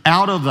Egypt,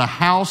 out of the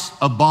house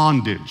of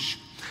bondage.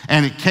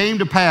 And it came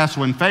to pass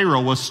when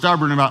Pharaoh was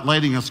stubborn about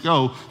letting us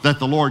go, that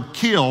the Lord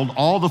killed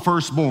all the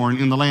firstborn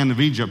in the land of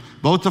Egypt,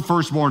 both the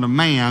firstborn of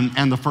man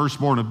and the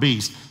firstborn of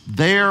beast.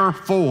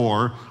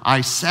 Therefore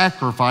I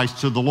sacrificed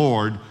to the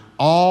Lord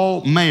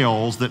all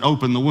males that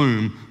opened the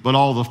womb, but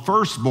all the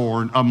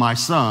firstborn of my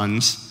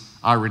sons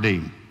I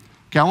redeemed.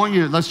 Okay,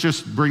 let's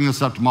just bring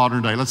this up to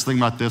modern day. Let's think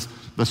about this.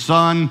 The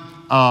son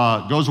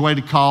goes away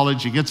to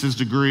college, he gets his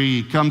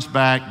degree, he comes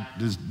back,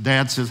 his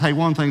dad says, hey,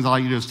 one of the things I'd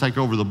like you to do is take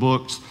over the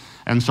books.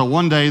 And so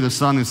one day the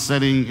son is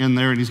sitting in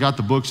there and he's got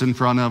the books in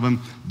front of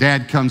him.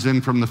 Dad comes in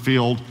from the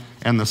field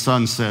and the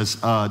son says,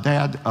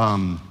 Dad,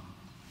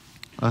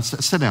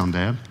 sit down,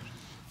 Dad.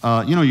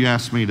 You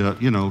asked me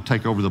to,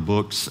 take over the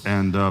books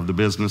and the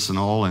business and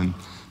all. And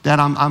Dad,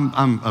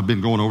 I've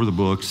been going over the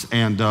books.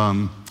 And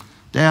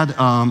Dad,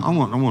 I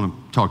want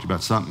to talk to you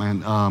about something,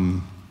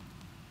 man.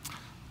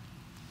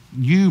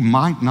 You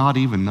might not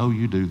even know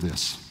you do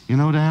this.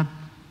 Dad?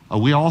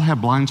 We all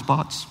have blind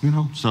spots,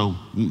 so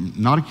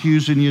not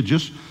accusing you,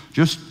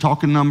 just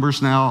talking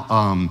numbers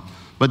now.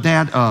 But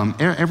Dad,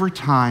 every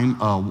time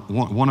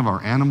one of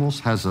our animals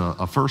has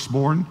a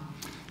firstborn,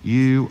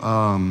 you,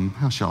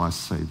 how shall I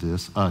say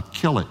this,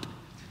 kill it.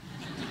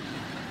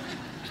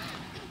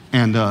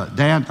 And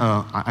Dad,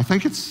 I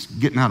think it's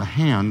getting out of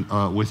hand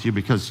with you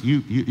because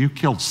you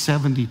killed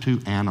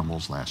 72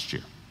 animals last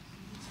year.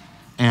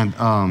 And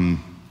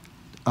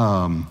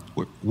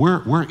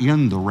we're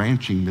in the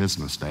ranching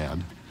business,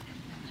 Dad.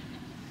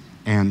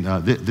 And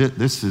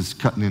this is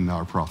cutting into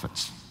our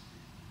profits.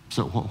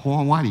 So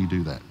why do you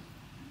do that?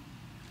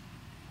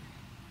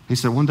 He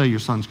said, one day your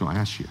son's going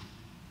to ask you.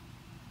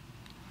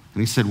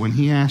 And he said, when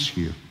he asks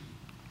you,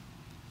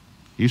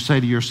 you say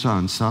to your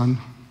son,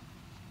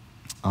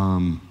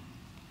 I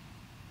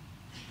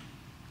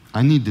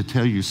need to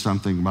tell you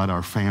something about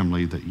our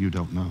family that you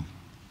don't know.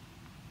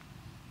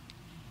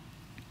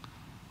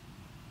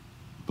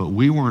 But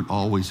we weren't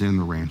always in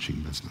the ranching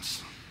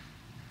business.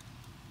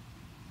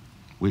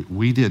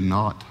 We did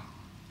not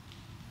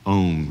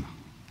own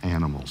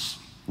animals.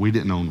 We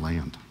didn't own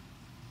land.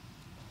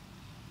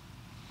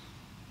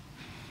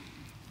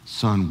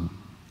 Son,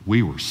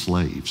 we were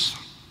slaves.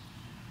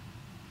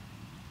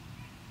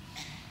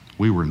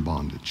 We were in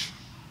bondage.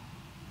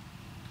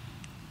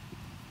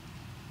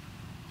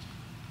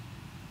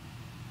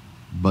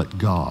 But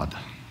God,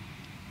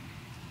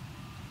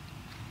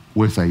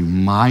 with a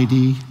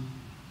mighty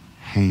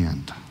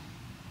hand,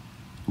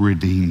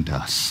 redeemed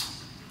us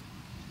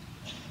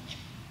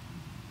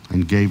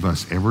and gave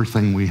us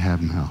everything we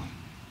have now.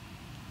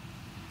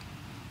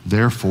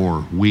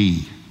 Therefore,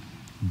 we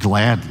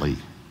gladly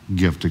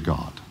give to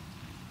God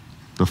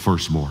the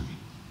firstborn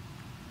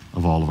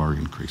of all of our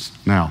increase.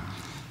 Now,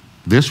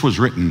 this was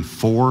written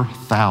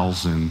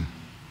 4,000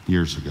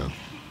 years ago.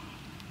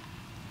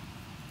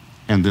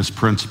 And this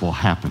principle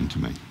happened to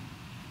me.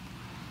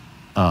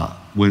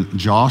 When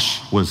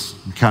Josh was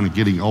kind of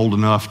getting old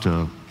enough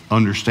to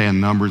understand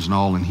numbers and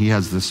all, and he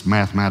has this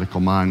mathematical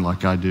mind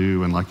like I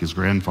do and like his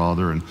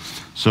grandfather. And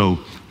so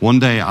one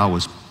day I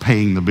was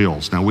paying the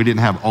bills. Now, we didn't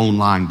have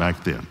online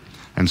back then.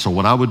 And so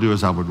what I would do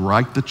is I would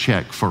write the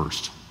check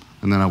first,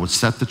 and then I would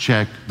set the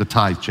check, the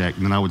tithe check,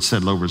 and then I would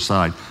set it over the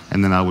side,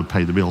 and then I would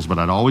pay the bills. But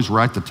I'd always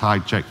write the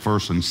tithe check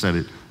first and set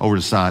it over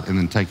the side and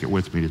then take it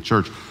with me to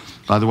church.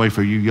 By the way,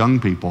 for you young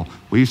people,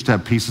 we used to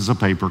have pieces of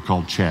paper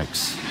called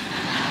checks.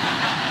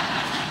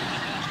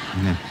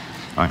 Yeah.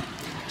 All right.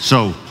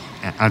 So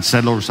I'd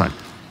set it overside.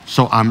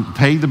 So I'm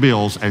paying the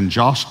bills, and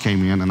Josh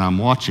came in, and I'm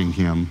watching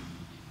him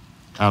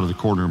out of the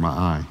corner of my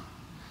eye.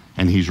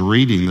 And he's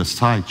reading this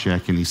tithe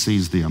check, and he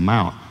sees the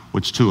amount,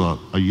 which to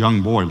a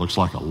young boy looks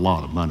like a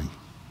lot of money.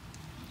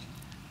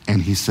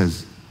 And he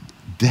says,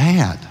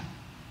 Dad,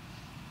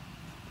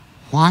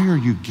 why are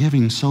you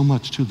giving so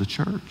much to the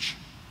church?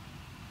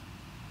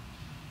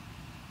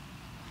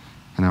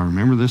 And I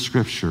remember this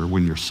scripture,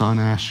 when your son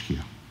asks you,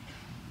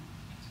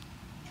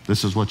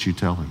 this is what you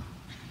tell him.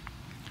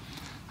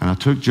 And I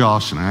took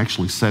Josh and I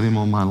actually set him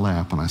on my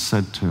lap, and I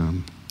said to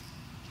him,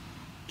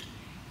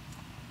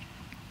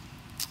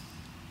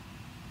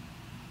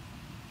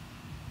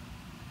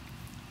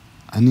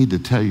 I need to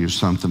tell you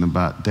something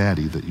about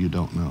Daddy that you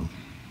don't know.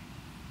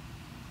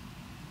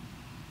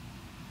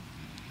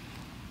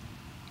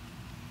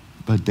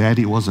 But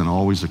Daddy wasn't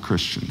always a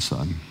Christian,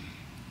 son.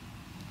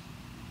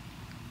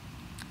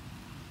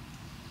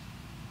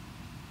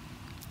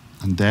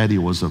 And Daddy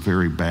was a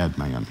very bad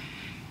man.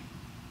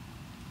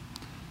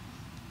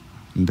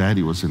 And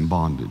Daddy was in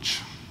bondage.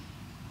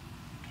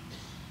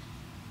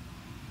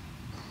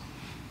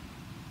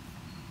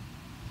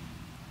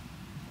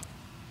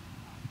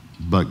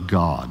 But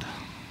God,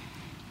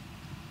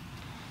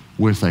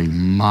 with a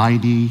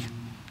mighty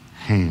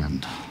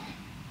hand,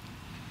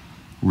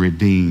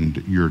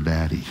 redeemed your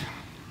daddy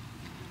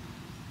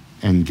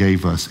and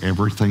gave us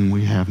everything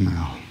we have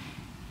now.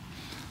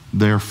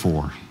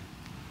 Therefore,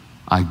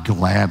 I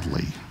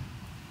gladly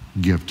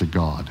give to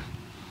God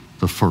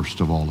the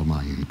first of all of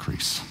my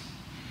increase.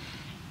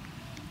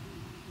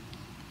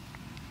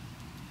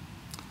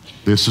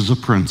 This is a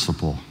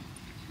principle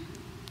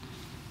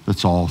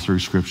that's all through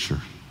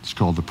Scripture. It's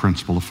called the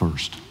principle of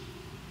first.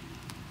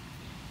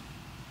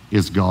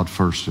 Is God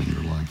first in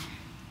your life?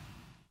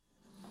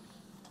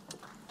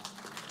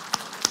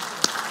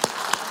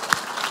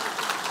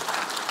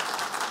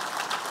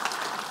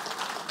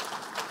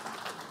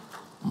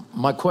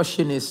 My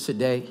question is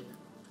today,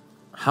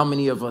 how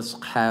many of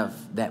us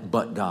have that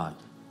but God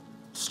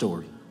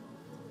story?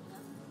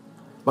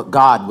 But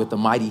God with a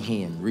mighty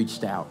hand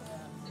reached out.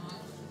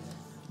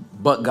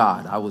 But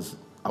God, I was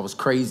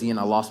crazy and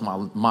I lost my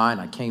mind.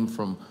 I came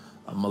from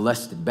a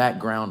molested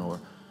background,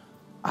 or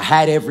I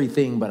had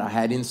everything, but I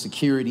had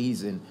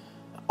insecurities and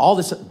all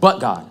this, but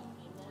God.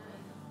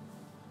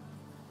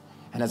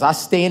 And as I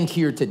stand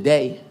here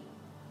today,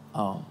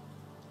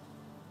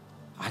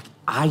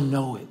 I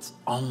know it's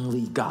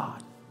only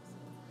God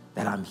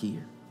that I'm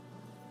here.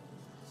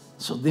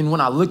 So then when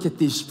I look at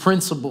these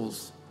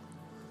principles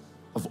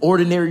of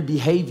ordinary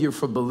behavior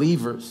for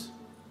believers,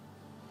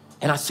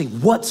 and I say,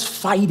 what's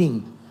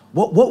fighting?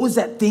 What was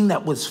that thing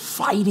that was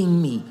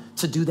fighting me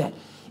to do that?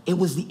 It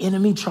was the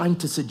enemy trying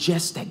to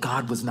suggest that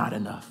God was not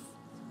enough.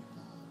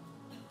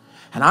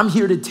 And I'm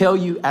here to tell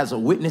you as a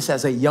witness,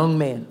 as a young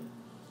man,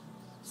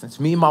 since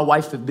me and my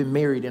wife have been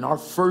married, in our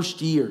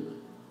first year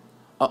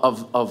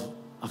of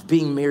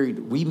being married,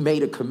 we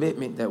made a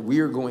commitment that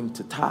we are going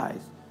to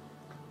tithe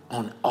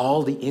on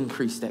all the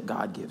increase that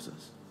God gives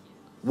us.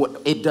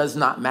 It does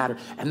not matter.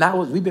 And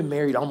we've been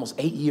married almost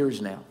 8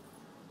 years now.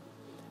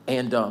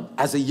 And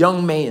as a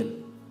young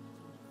man,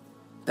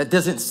 that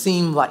doesn't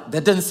seem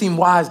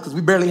wise, because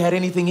we barely had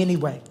anything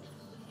anyway.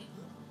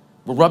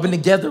 We're rubbing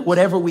together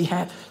whatever we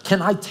have.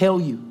 Can I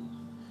tell you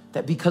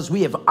that because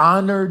we have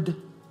honored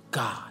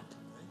God,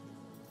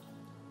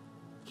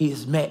 He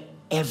has met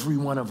every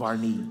one of our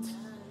needs.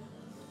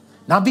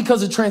 Not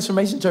because of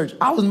Transformation Church.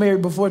 I was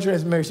married before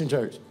Transformation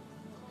Church.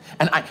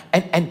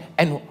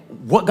 And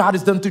what God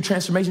has done through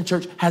Transformation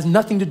Church has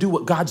nothing to do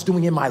with what God's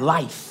doing in my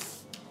life.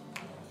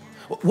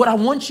 What I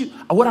want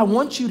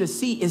you to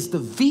see is the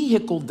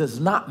vehicle does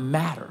not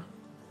matter.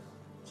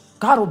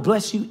 God will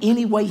bless you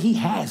any way He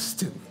has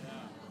to.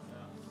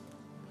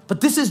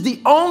 But this is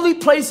the only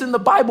place in the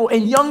Bible,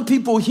 and young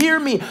people, hear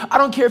me. I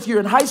don't care if you're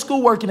in high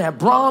school working at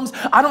Brahms.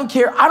 I don't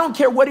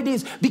care what it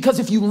is, because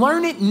if you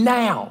learn it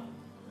now,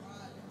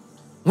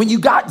 when you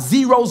got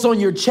zeros on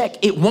your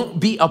check, it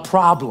won't be a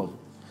problem.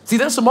 See,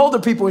 there's some older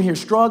people in here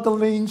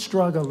struggling.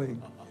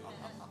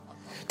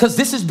 Because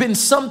this has been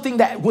something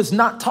that was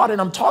not taught, and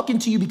I'm talking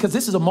to you because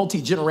this is a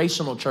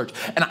multi-generational church,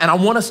 and I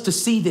want us to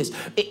see this.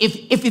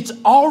 If it's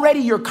already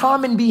your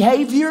common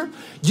behavior,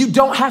 you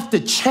don't have to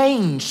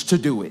change to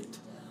do it.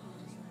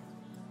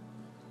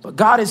 But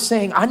God is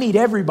saying, I need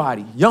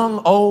everybody,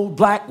 young, old,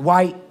 black,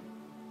 white,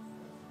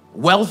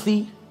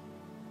 wealthy,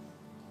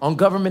 on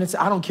government.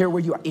 I don't care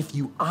where you are. If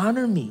you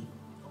honor me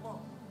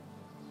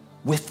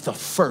with the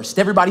first,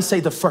 everybody say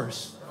the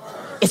first.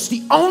 It's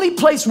the only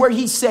place where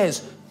He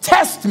says,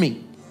 test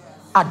me.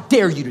 I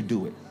dare you to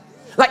do it.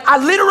 Like, I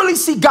literally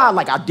see God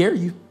like, I dare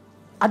you.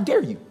 I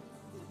dare you.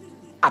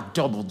 I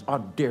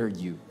dare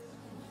you.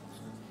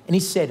 And He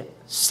said,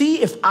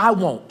 see if I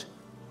won't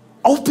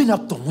open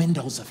up the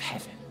windows of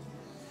heaven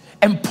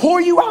and pour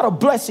you out a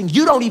blessing.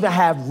 You don't even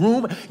have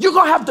room. You're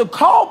going to have to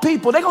call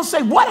people. They're going to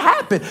say, what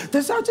happened?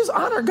 They say, I just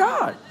honor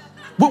God.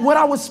 with what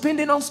I was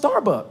spending on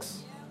Starbucks.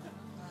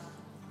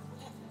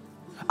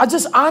 I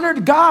just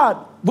honored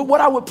God with what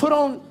I would put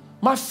on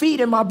my feet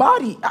and my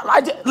body.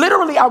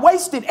 I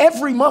wasted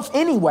every month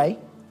anyway.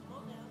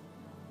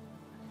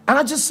 And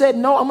I just said,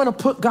 no, I'm going to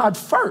put God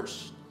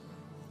first.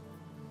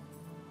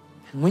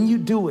 And when you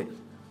do it,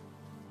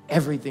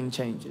 everything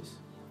changes.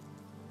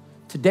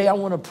 Today, I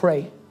want to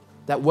pray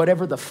that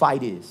whatever the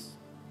fight is,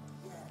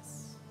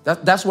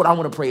 that's what I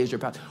want to pray as your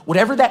pastor.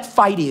 Whatever that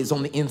fight is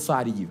on the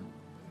inside of you,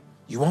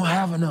 you won't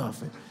have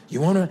enough.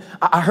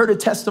 I heard a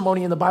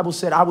testimony in the Bible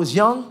said, I was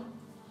young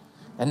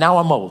and now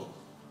I'm old,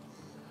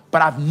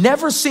 but I've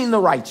never seen the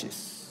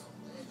righteous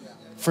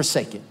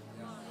forsaken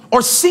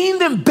or seen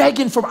them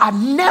begging for,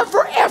 I've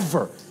never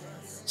ever.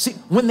 See,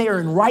 when they are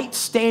in right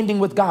standing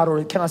with God,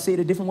 or can I say it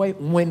a different way?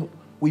 When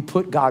we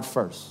put God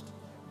first.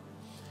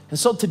 And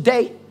so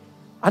today,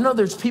 I know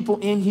there's people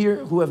in here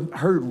who have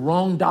heard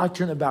wrong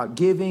doctrine about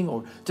giving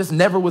or just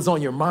never was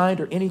on your mind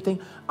or anything.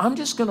 I'm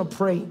just going to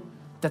pray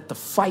that the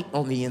fight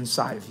on the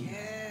inside of you,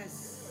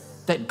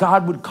 that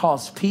God would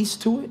cause peace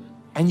to it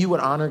and you would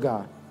honor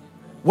God.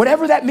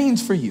 Whatever that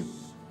means for you,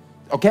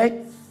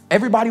 okay?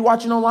 Everybody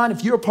watching online,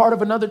 if you're a part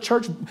of another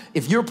church,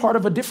 if you're a part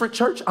of a different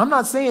church, I'm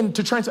not saying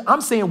to transfer,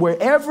 I'm saying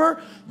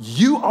wherever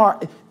you are,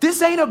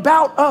 this ain't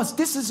about us.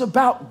 This is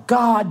about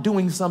God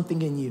doing something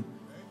in you.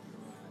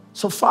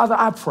 So Father,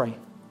 I pray.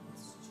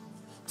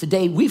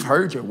 Today, we've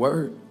heard your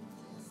word.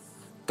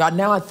 God,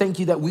 now I thank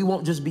you that we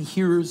won't just be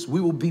hearers,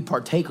 we will be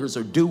partakers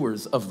or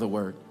doers of the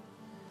word.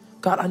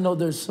 God, I know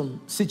there's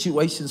some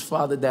situations,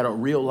 Father, that are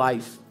real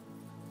life.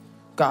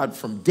 God,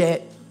 from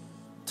debt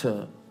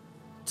to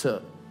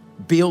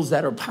bills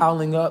that are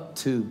piling up,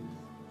 to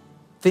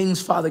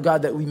things, Father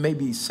God, that we may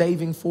be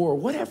saving for, or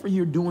whatever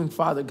you're doing,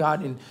 Father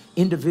God, in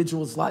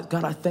individuals' lives.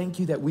 God, I thank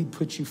you that we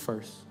put you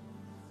first.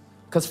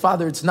 Because,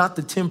 Father, it's not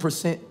the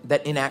 10%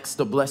 that enacts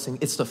the blessing,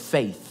 it's the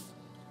faith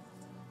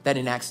that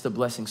enacts the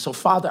blessing. So,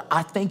 Father,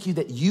 I thank you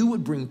that you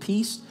would bring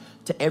peace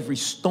to every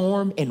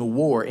storm and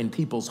war in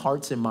people's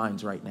hearts and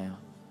minds right now.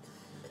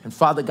 And,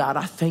 Father God,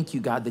 I thank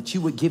you, God, that you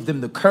would give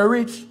them the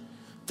courage,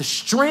 the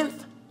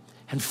strength,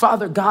 and,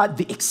 Father God,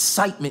 the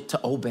excitement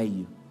to obey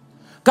you.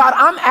 God,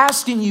 I'm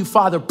asking you,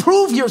 Father,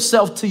 prove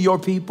yourself to your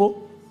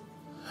people.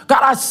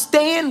 God, I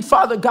stand,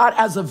 Father God,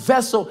 as a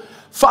vessel,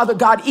 Father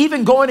God,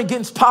 even going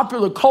against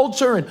popular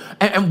culture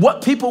and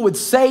what people would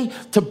say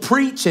to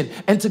preach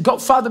and to go,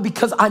 Father,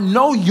 because I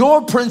know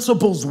your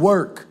principles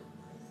work.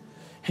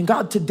 And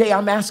God, today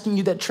I'm asking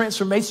you that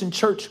Transformation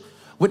Church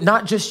would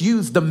not just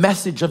use the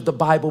message of the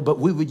Bible, but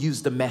we would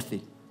use the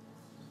method.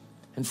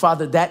 And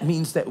Father, that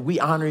means that we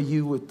honor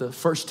you with the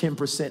first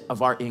 10%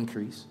 of our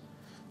increase.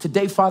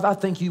 Today, Father, I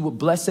thank you will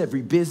bless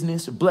every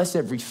business, bless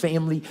every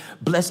family,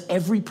 bless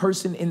every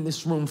person in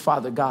this room,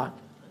 Father God,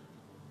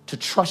 to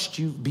trust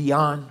you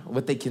beyond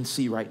what they can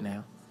see right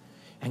now.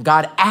 And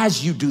God,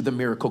 as you do the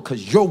miracle,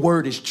 because your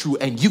word is true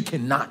and you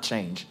cannot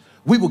change,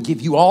 we will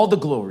give you all the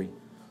glory,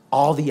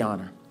 all the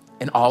honor,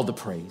 and all the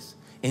praise.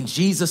 In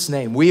Jesus'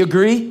 name, we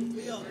agree?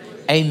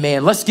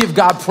 Amen. Let's give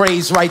God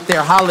praise right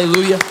there.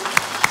 Hallelujah.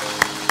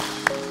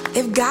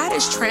 If God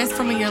is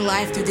transforming your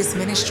life through this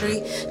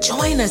ministry,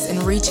 join us in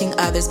reaching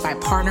others by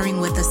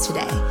partnering with us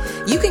today.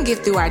 You can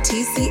give through our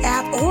TC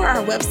app or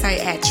our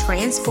website at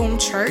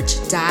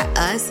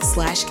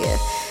transformchurch.us/give.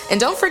 And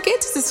don't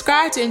forget to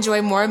subscribe to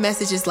enjoy more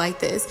messages like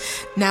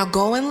this. Now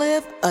go and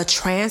live a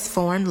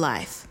transformed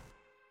life.